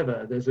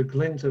 However, there's a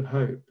glint of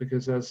hope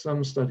because, as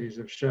some studies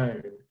have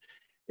shown,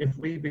 if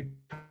we become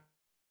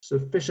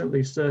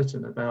sufficiently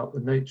certain about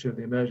the nature of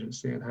the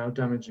emergency and how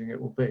damaging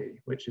it will be,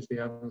 which is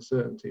the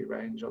uncertainty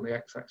range on the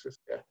x-axis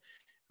here,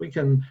 we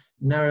can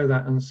narrow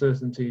that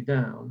uncertainty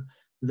down,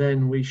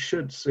 then we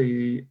should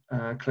see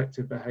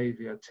collective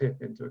behaviour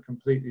tip into a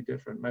completely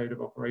different mode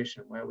of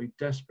operation where we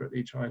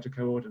desperately try to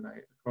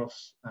coordinate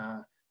across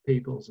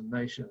peoples and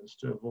nations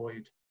to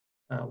avoid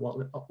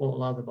what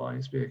will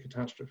otherwise be a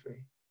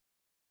catastrophe.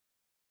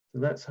 So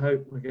let's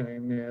hope we're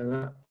getting near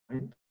that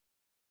point.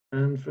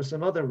 And for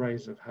some other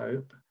rays of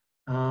hope,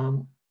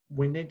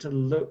 we need to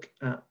look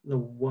at the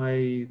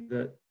way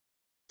that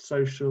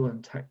social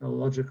and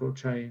technological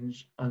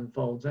change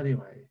unfolds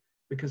anyway,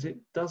 because it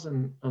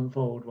doesn't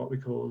unfold what we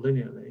call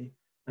linearly.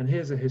 And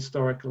here's a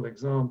historical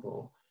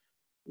example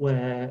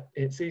where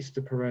it's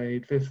Easter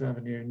Parade, Fifth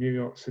Avenue, New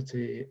York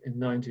City in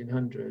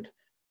 1900,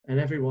 and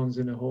everyone's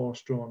in a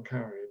horse-drawn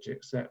carriage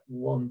except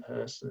one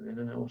person in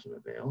an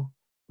automobile.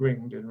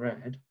 ringed in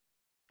red.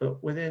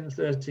 But within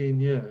 13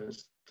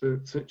 years, the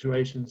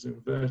situation's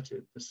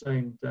inverted. The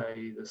same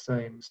day, the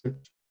same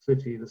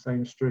city, the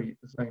same street,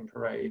 the same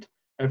parade.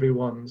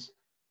 Everyone's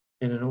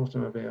in an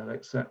automobile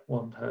except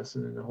one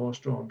person in a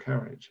horse-drawn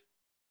carriage.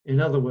 In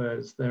other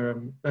words, there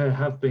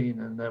have been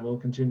and there will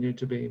continue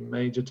to be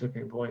major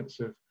tipping points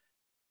of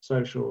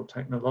social,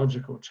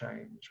 technological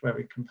change where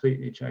we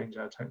completely change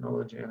our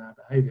technology and our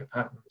behavior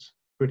patterns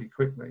pretty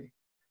quickly.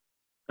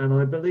 And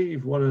I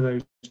believe one of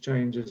those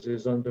changes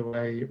is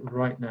underway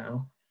right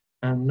now.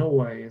 And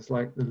Norway is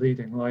like the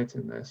leading light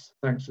in this,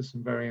 thanks to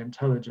some very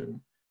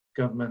intelligent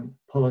government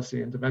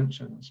policy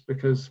interventions,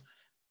 because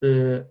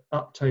the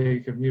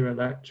uptake of new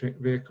electric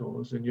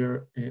vehicles in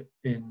Europe,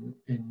 in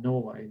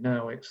Norway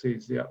now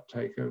exceeds the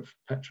uptake of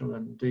petrol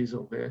and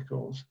diesel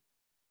vehicles.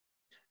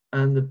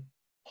 And the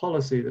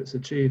policy that's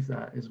achieved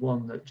that is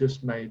one that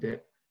just made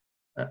it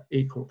at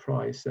equal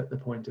price at the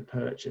point of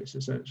purchase,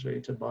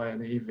 essentially, to buy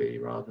an EV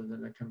rather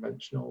than a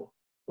conventional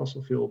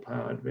fossil fuel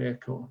powered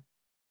vehicle.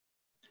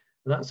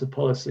 That's a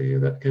policy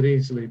that could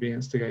easily be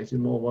instigated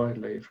more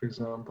widely, for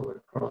example,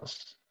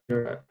 across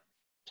Europe,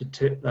 to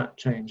tip that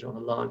change on a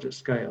larger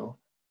scale.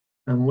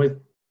 And with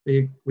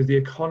the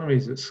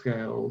economies of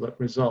scale that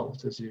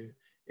result as you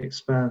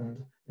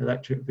expand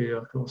electric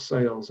vehicle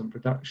sales and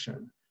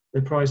production,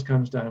 the price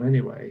comes down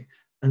anyway.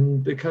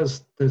 And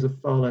because there's a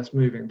far less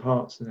moving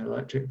parts in an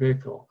electric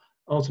vehicle,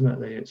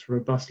 ultimately it's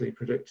robustly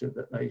predicted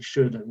that they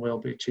should and will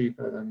be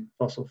cheaper than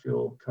fossil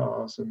fuel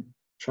cars and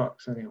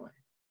trucks anyway.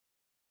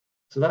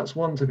 So that's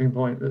one tipping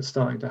point that's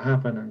starting to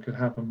happen and could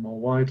happen more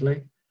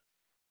widely.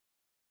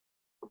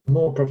 The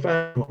more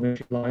profound one, if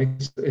you like,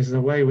 is the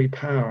way we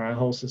power our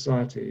whole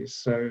societies.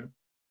 So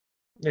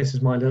this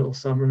is my little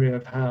summary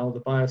of how the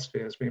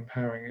biosphere has been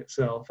powering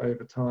itself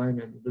over time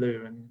in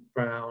blue and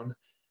brown,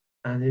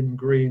 and in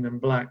green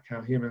and black,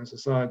 how human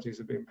societies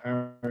have been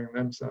powering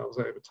themselves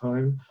over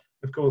time.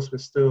 Of course, we're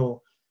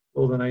still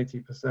more than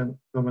 80%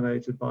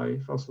 dominated by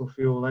fossil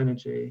fuel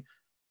energy,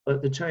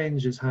 but the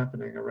change is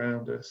happening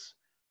around us.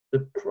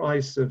 The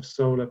price of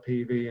solar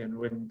PV and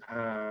wind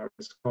power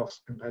is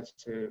cost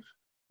competitive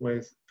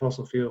with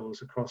fossil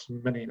fuels across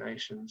many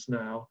nations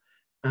now.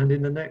 And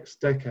in the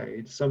next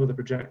decade, some of the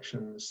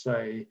projections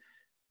say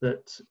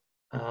that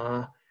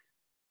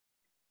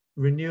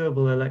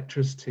renewable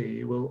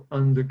electricity will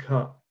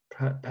undercut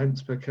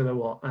pence per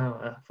kilowatt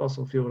hour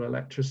fossil fuel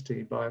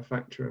electricity by a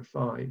factor of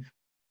 5.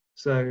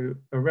 So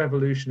a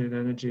revolution in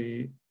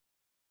energy,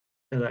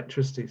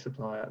 electricity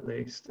supply at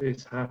least,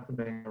 is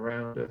happening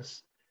around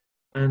us.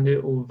 And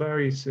it will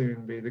very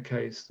soon be the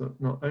case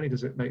that not only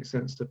does it make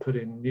sense to put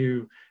in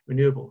new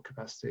renewable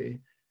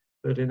capacity,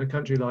 but in a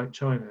country like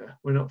China,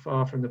 we're not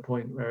far from the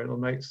point where it'll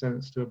make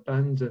sense to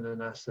abandon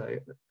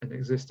an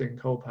existing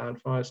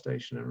coal-powered fire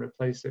station and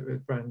replace it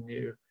with brand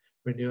new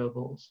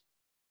renewables.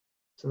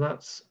 So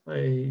that's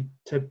a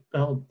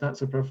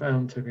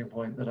profound tipping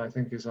point that I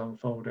think is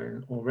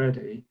unfolding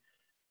already.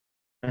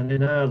 And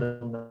in our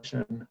little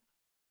nation,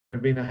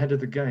 we've been ahead of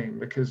the game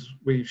because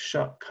we've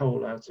shut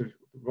coal out of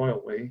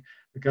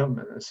the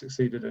government has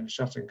succeeded in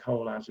shutting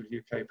coal out of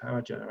UK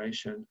power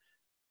generation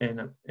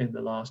in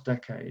the last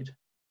decade.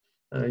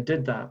 And they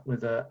did that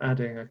with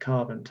adding a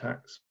carbon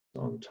tax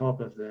on top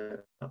of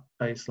the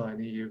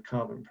baseline EU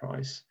carbon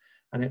price,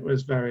 and it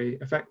was very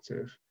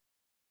effective.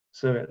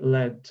 So it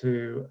led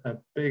to a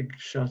big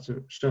shut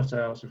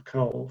out of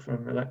coal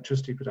from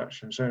electricity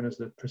production, shown as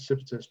the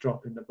precipitous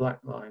drop in the black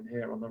line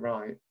here on the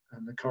right,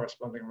 and the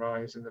corresponding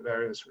rise in the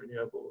various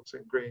renewables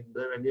in green,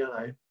 blue, and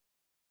yellow.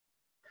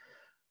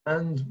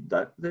 And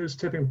those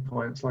tipping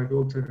points, like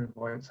all tipping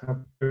points,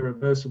 have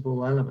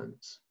irreversible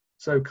elements.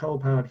 So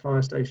coal-powered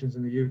fire stations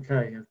in the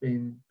UK have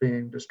been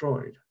being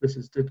destroyed. This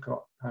is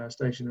Didcot Power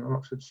Station in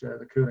Oxfordshire,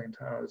 the cooling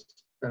towers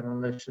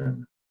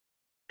demolition,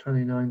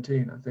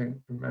 2019, I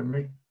think, from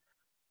memory.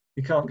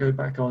 You can't go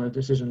back on a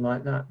decision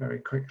like that very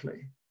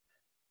quickly.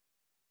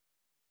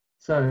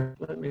 So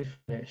let me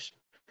finish.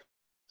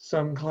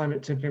 Some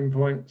climate tipping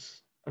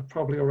points have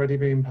probably already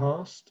been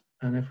passed.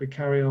 And if we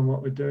carry on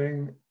what we're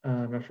doing,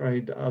 I'm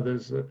afraid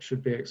others that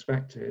should be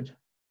expected.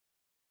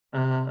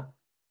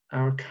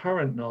 Our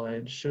current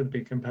knowledge should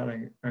be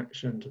compelling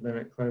action to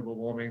limit global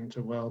warming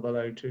to well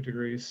below 2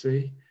 degrees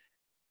C.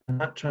 And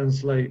that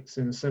translates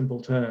in simple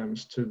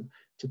terms to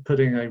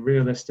putting a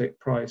realistic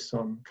price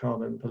on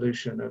carbon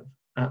pollution of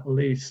at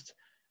least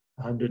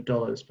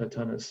 $100 per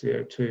tonne of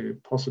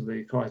CO2,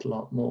 possibly quite a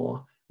lot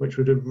more, which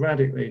would have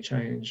radically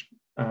changed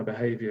our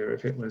behaviour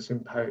if it was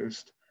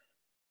imposed.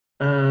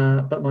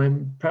 But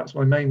perhaps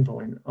my main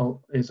point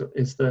is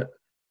that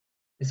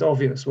it's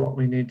obvious what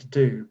we need to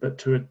do, but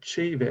to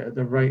achieve it at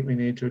the rate we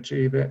need to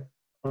achieve it,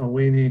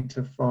 we need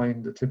to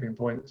find the tipping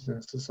points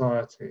in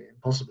society,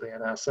 and possibly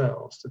in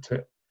ourselves, to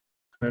tip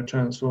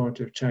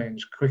transformative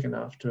change quick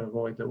enough to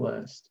avoid the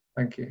worst.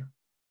 Thank you.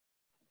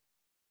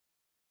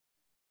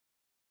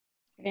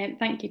 Brilliant.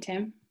 Thank you,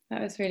 Tim.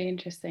 That was really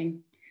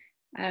interesting.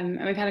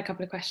 And we've had a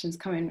couple of questions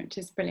come in, which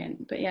is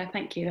brilliant. But yeah,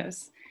 thank you. That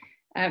was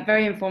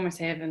very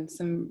informative and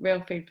some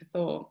real food for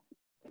thought.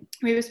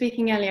 we were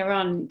speaking earlier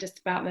on just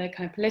about the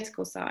kind of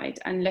political side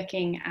and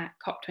looking at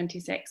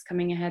COP26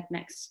 coming ahead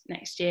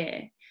next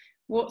year.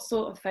 What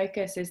sort of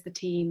focus is the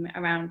team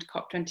around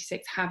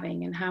COP26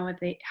 having, and how are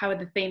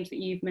the themes that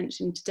you've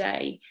mentioned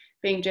today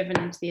being driven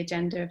into the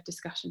agenda of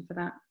discussion for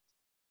that?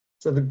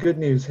 So the good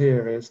news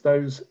here is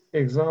those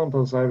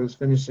examples I was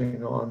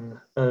finishing on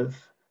of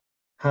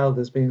how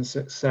there's been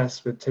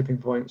success with tipping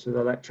points with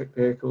electric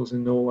vehicles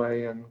in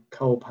Norway and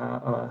coal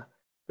power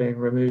being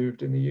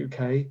removed in the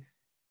UK.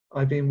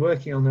 I've been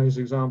working on those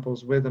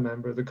examples with a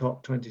member of the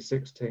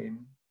COP26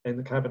 team in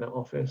the Cabinet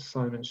Office,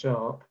 Simon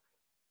Sharp.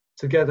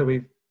 Together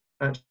we've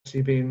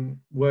actually been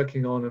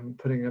working on and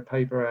putting a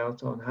paper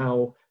out on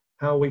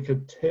how we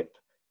could tip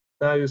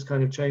those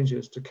kind of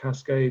changes to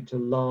cascade to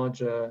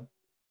larger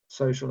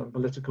social and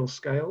political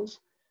scales.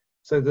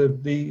 So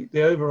the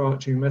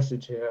overarching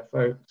message here,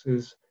 folks,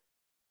 is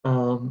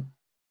in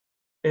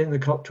the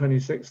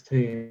COP26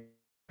 team,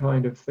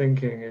 kind of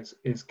thinking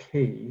is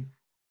key.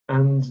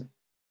 And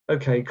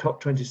okay,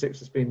 COP26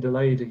 has been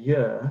delayed a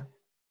year,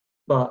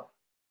 but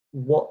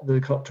what the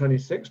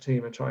COP26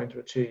 team are trying to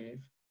achieve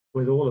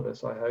with all of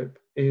us, I hope,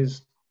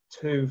 is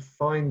to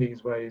find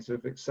these ways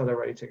of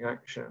accelerating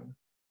action.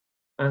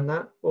 And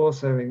that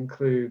also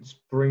includes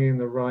bringing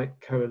the right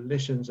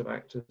coalitions of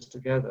actors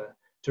together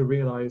to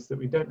realize that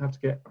we don't have to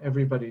get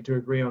everybody to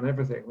agree on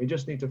everything. We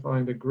just need to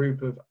find a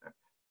group of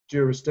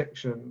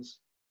jurisdictions,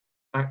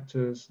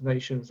 actors,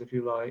 nations, if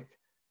you like,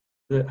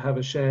 that have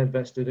a shared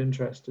vested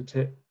interest to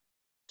tip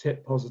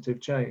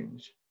positive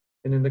change.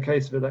 And in the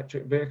case of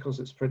electric vehicles,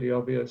 it's pretty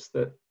obvious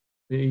that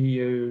the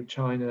EU,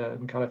 China,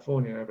 and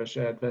California have a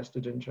shared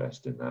vested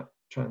interest in that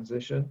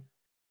transition.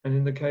 And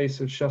in the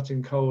case of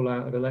shutting coal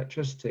out of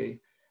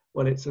electricity,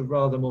 well, it's a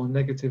rather more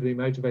negatively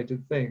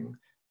motivated thing,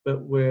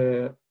 but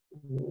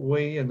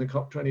we and the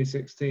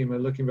COP26 team are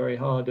looking very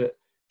hard at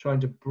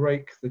trying to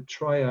break the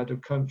triad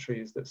of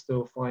countries that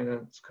still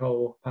finance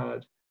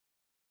coal-powered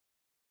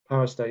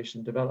power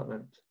station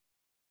development.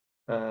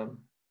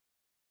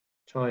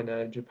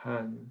 China,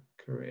 Japan,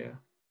 Korea.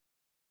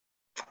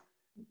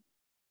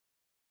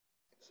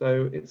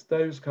 So it's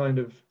those kind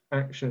of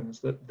actions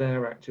that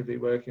they're actively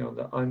working on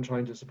that I'm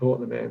trying to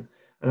support them in.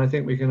 And I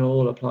think we can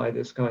all apply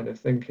this kind of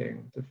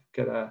thinking to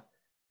get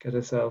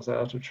ourselves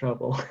out of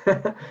trouble.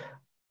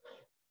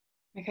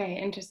 Okay,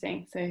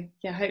 interesting. So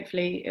yeah,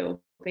 hopefully it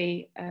will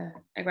be a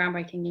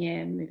groundbreaking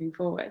year moving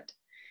forward.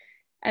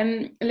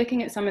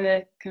 Looking at some of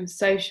the kind of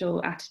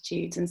social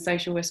attitudes and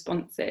social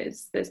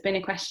responses, there's been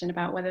a question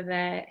about whether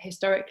there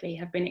historically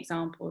have been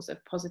examples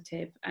of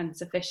positive and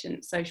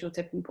sufficient social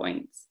tipping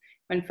points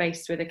when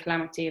faced with a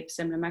calamity of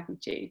similar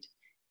magnitude.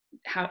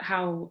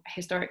 How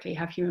historically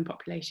have human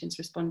populations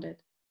responded?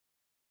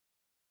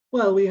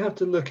 Well, we have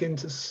to look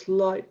into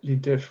slightly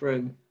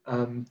different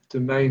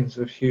domains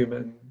of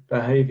human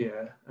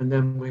behaviour, and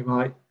then we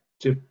might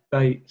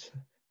debate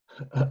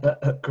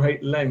at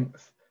great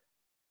length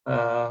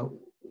at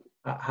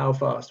how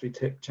fast we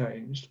tip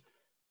changed.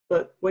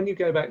 But when you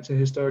go back to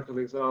historical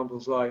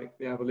examples like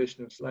the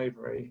abolition of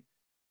slavery,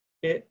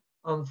 it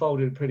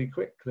unfolded pretty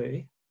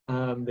quickly.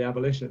 The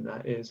abolition,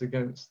 that is,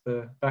 against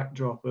the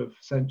backdrop of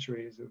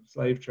centuries of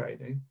slave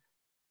trading.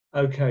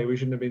 Okay, we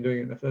shouldn't have been doing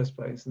it in the first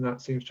place, and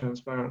that seems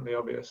transparently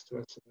obvious to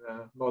us in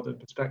a modern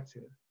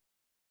perspective.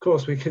 Of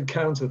course, we could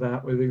counter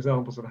that with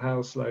examples of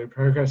how slow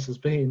progress has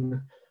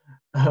been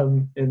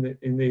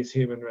in these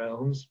human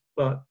realms,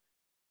 but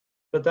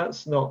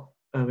that's not.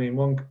 I mean,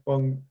 one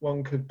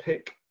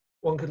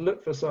could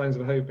look for signs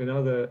of hope in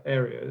other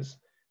areas.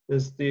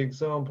 There's the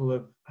example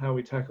of how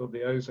we tackled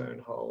the ozone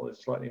hole, a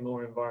slightly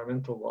more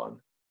environmental one.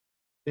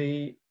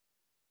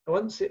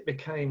 Once it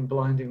became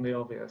blindingly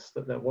obvious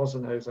that there was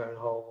an ozone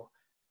hole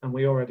and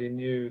we already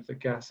knew the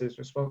gases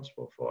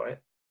responsible for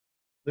it,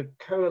 the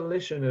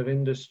coalition of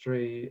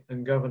industry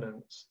and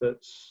governance that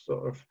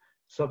sort of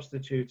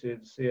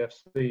substituted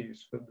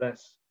CFCs for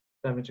less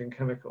damaging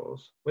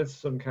chemicals, with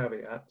some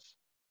caveats,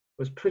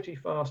 was pretty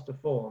fast to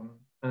form,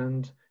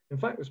 and in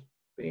fact was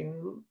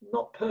being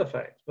not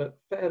perfect, but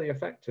fairly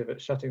effective at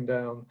shutting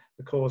down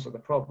the cause of the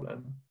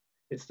problem.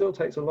 It still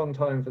takes a long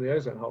time for the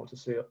ozone hole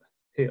to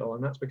heal,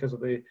 and that's because of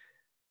the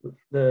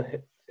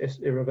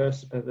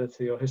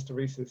irreversibility or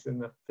hysteresis in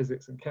the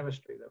physics and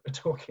chemistry that we're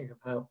talking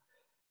about.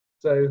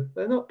 So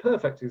they're not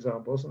perfect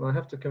examples, and I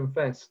have to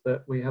confess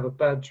that we have a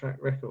bad track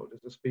record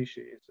as a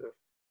species of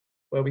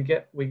where we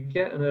get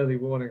an early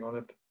warning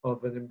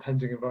of an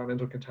impending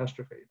environmental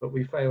catastrophe, but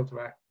we fail to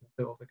act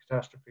until the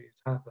catastrophe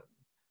has happened.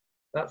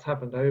 That's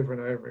happened over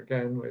and over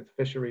again with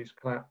fisheries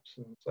collapse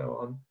and so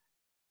on.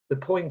 The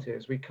point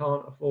is, we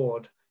can't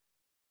afford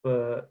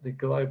for the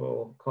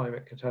global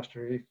climate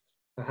catastrophe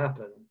to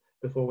happen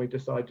before we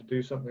decide to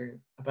do something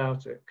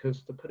about it,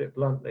 because to put it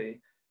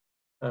bluntly,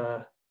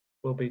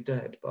 we'll be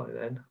dead by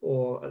then,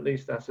 or at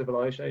least our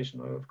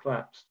civilization will have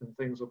collapsed and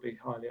things will be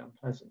highly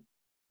unpleasant,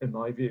 in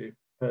my view,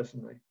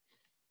 personally.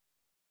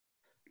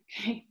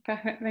 Okay,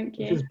 perfect, thank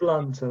you. Which is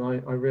blunt, and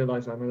I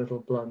realise I'm a little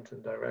blunt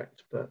and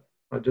direct, but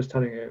I'm just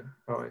telling you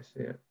how I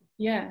see it.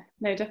 Yeah,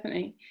 no,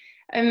 definitely.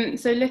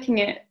 So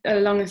looking at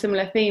along a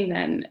similar theme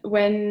then,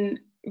 when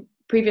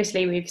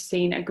previously we've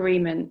seen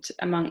agreement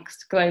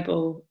amongst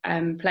global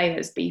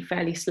players be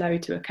fairly slow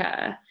to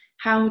occur,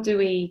 how do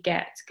we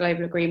get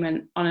global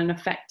agreement on an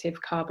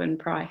effective carbon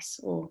price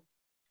or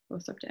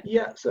subject?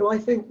 Yeah, so I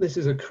think this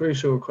is a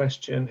crucial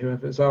question,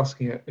 whoever's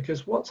asking it,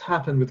 because what's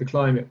happened with the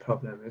climate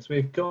problem is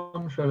we've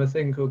gone from a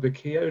thing called the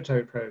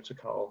Kyoto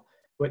Protocol,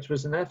 which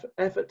was an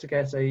effort to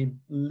get a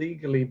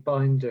legally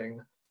binding,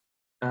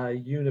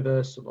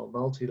 universal or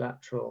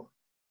multilateral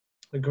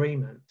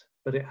agreement,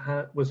 but it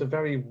had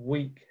very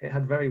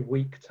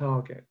weak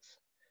targets.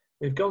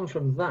 We've gone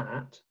from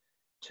that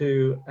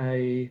to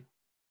a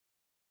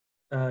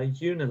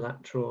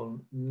unilateral,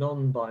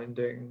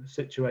 non-binding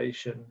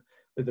situation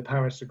with the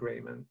Paris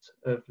Agreement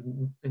of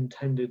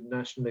intended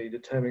nationally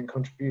determined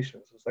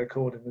contributions, as they're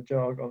called in the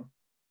jargon.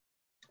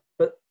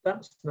 But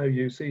that's no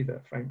use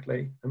either,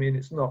 frankly. I mean,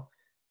 it's not,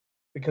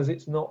 because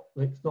it's not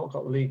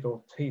got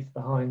legal teeth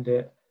behind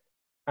it,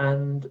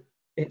 and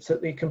it's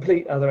at the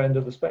complete other end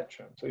of the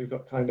spectrum. So you've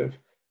got kind of,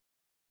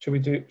 should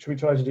we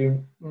try to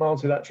do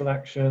multilateral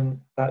action?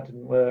 That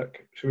didn't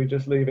work. Should we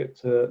just leave it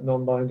to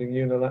non-binding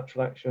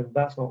unilateral action?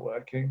 That's not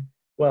working.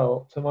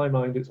 Well, to my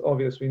mind, it's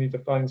obvious we need to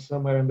find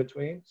somewhere in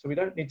between. So we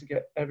don't need to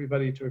get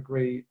everybody to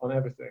agree on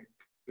everything,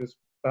 because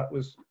that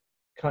was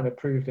kind of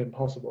proved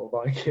impossible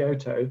by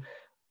Kyoto.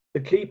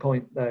 The key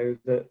point, though,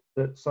 that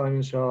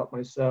Simon Sharp,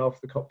 myself,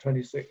 the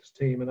COP26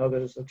 team and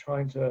others are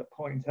trying to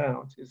point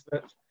out is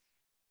that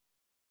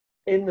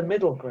in the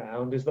middle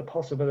ground is the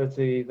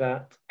possibility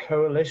that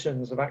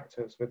coalitions of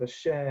actors with a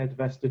shared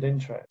vested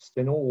interest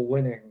in all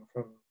winning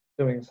from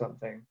doing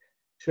something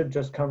should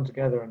just come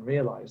together and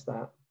realize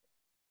that.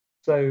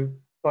 So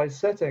by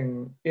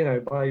setting,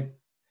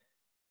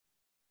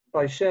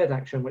 by shared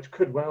action, which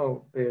could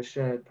well be a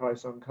shared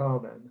price on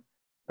carbon,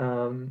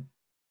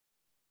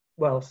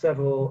 well,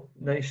 several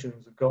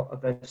nations have got a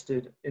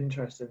vested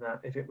interest in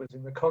that. If it was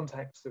in the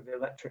context of the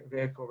electric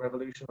vehicle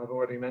revolution, I've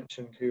already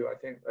mentioned who I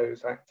think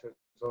those actors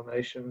or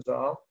nations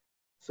are.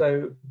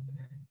 So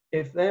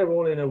if they're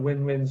all in a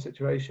win-win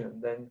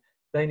situation, then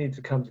they need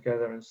to come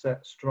together and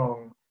set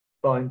strong,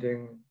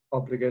 binding,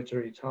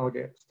 obligatory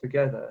targets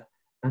together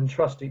and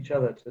trust each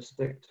other to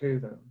stick to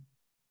them.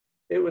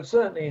 It would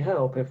certainly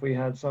help if we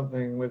had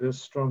something with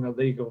as strong a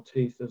legal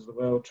teeth as the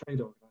World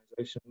Trade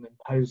Organization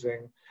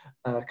imposing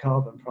a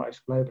carbon price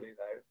globally,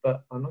 though.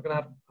 But I'm not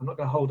going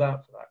to hold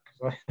out for that,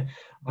 because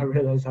I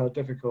realize how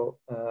difficult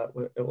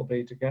it will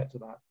be to get to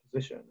that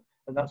position.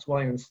 And that's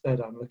why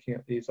instead I'm looking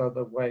at these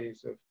other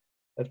ways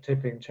of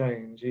tipping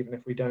change, even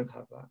if we don't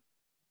have that.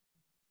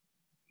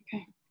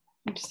 Okay,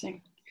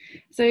 interesting.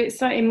 So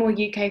slightly more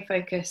UK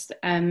focused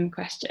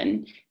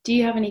question. Do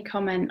you have any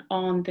comment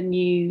on the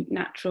new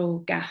natural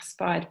gas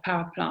fired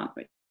power plant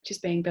which is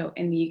being built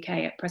in the UK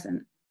at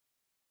present?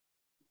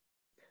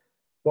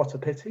 What a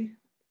pity.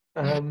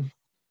 And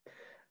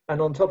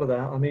on top of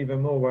that, I'm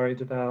even more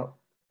worried about,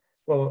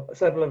 well,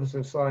 several of us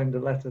have signed a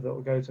letter that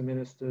will go to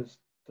ministers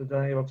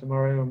today or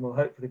tomorrow and will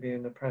hopefully be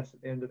in the press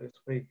at the end of this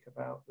week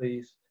about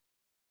these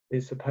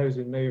supposed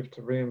move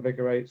to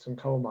reinvigorate some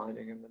coal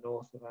mining in the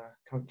north of our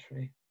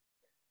country.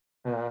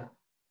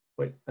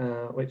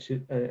 Which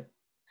is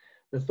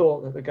the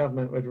thought that the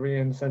government would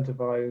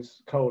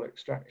re-incentivize coal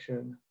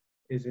extraction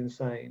is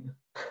insane.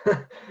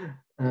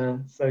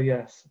 So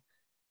yes,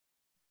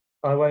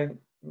 I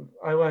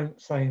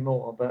won't say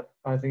more, but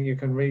I think you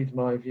can read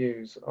my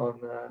views on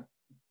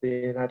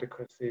the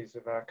inadequacies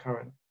of our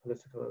current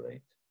political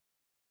elite.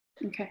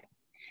 Okay.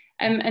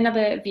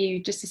 Another view,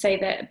 just to say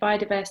that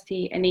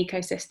biodiversity and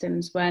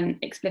ecosystems weren't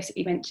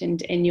explicitly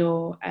mentioned in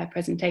your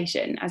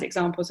presentation as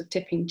examples of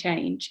tipping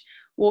change.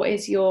 What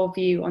is your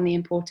view on the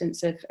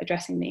importance of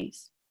addressing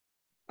these?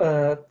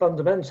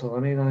 Fundamental. I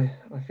mean,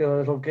 I feel a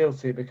little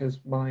guilty because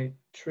my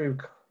true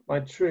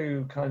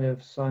kind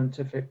of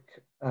scientific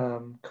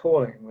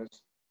calling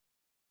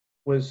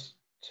was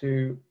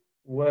to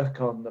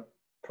work on the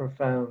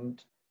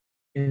profound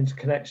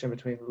interconnection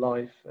between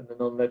life and the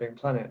non-living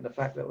planet, and the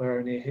fact that we're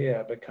only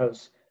here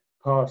because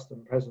past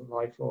and present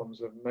life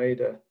forms have made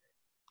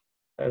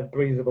a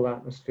breathable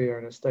atmosphere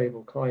and a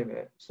stable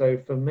climate. So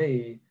for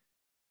me,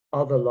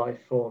 other life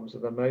forms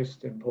are the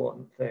most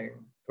important thing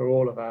for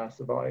all of our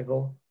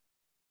survival.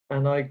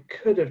 And I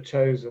could have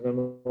chosen a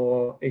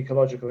more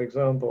ecological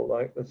example,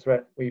 like the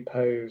threat we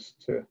pose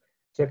to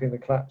tipping the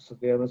collapse of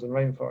the Amazon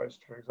rainforest,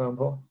 for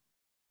example.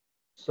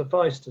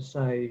 Suffice to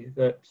say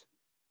that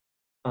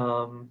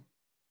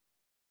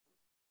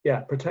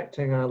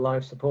protecting our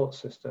life support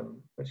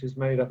system, which is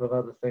made up of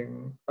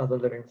other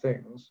living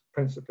things,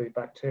 principally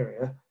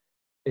bacteria,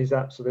 is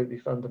absolutely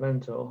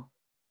fundamental.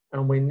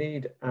 And we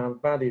need our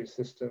value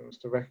systems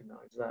to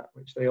recognize that,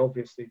 which they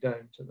obviously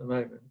don't at the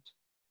moment.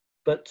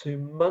 But to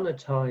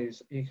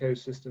monetize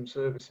ecosystem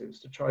services,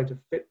 to try to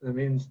fit them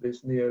into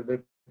this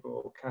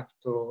neoliberal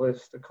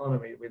capitalist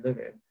economy we live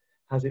in,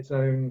 has its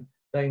own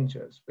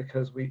dangers,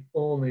 because we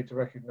all need to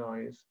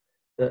recognize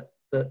that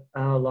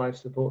our life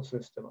support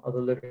system,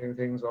 other living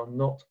things, are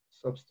not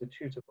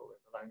substitutable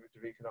in the language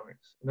of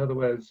economics. In other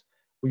words,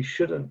 we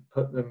shouldn't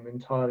put them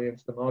entirely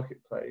into the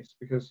marketplace,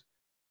 because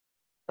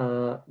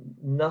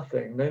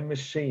nothing, no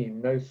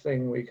machine, no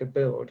thing we could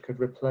build could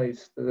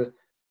replace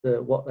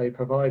what they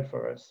provide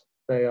for us.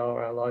 They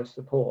are our life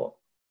support.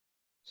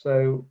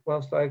 So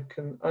whilst I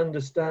can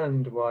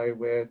understand why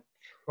we're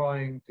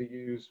trying to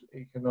use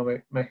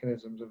economic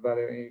mechanisms of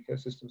valuing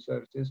ecosystem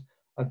services,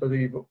 I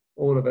believe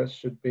all of us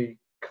should be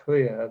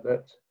clear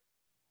that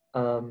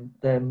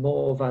they're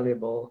more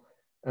valuable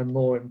and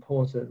more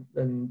important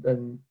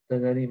than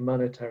any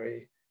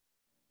monetary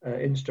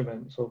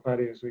instruments or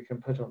values we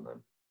can put on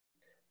them.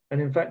 And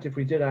in fact, if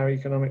we did our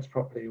economics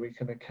properly, we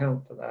can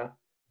account for that,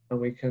 and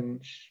we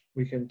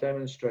can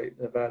demonstrate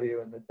the value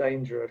and the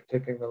danger of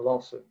tipping the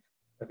loss of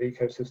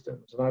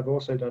ecosystems. And I've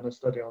also done a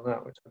study on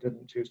that, which I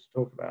didn't choose to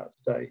talk about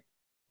today.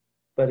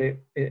 But it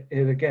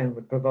again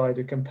would provide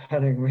a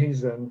compelling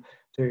reason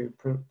to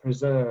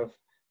preserve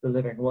the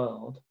living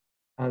world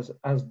as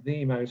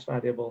the most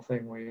valuable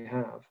thing we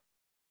have.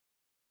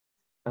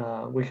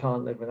 We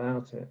can't live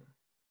without it.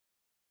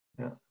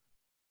 Yeah.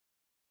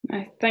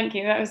 Thank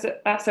you.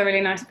 That's a really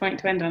nice point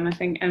to end on, I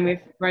think, and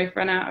we've both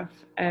run out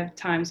of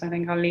time, so I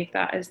think I'll leave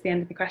that as the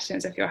end of the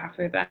questions if you're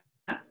happy with that.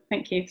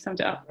 Thank you.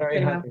 Summed it up.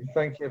 Very happy. Well.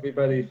 Thank you,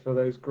 everybody, for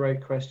those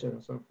great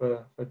questions and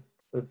for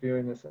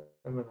viewing this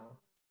seminar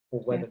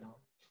or webinar. Yeah.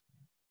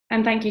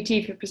 And thank you to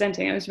you for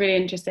presenting. It was really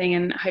interesting,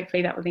 and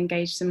hopefully that will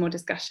engage some more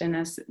discussion,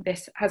 as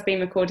this has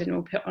been recorded and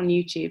will put on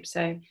YouTube.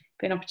 So,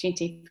 be an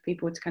opportunity for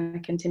people to kind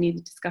of continue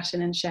the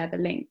discussion and share the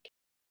link.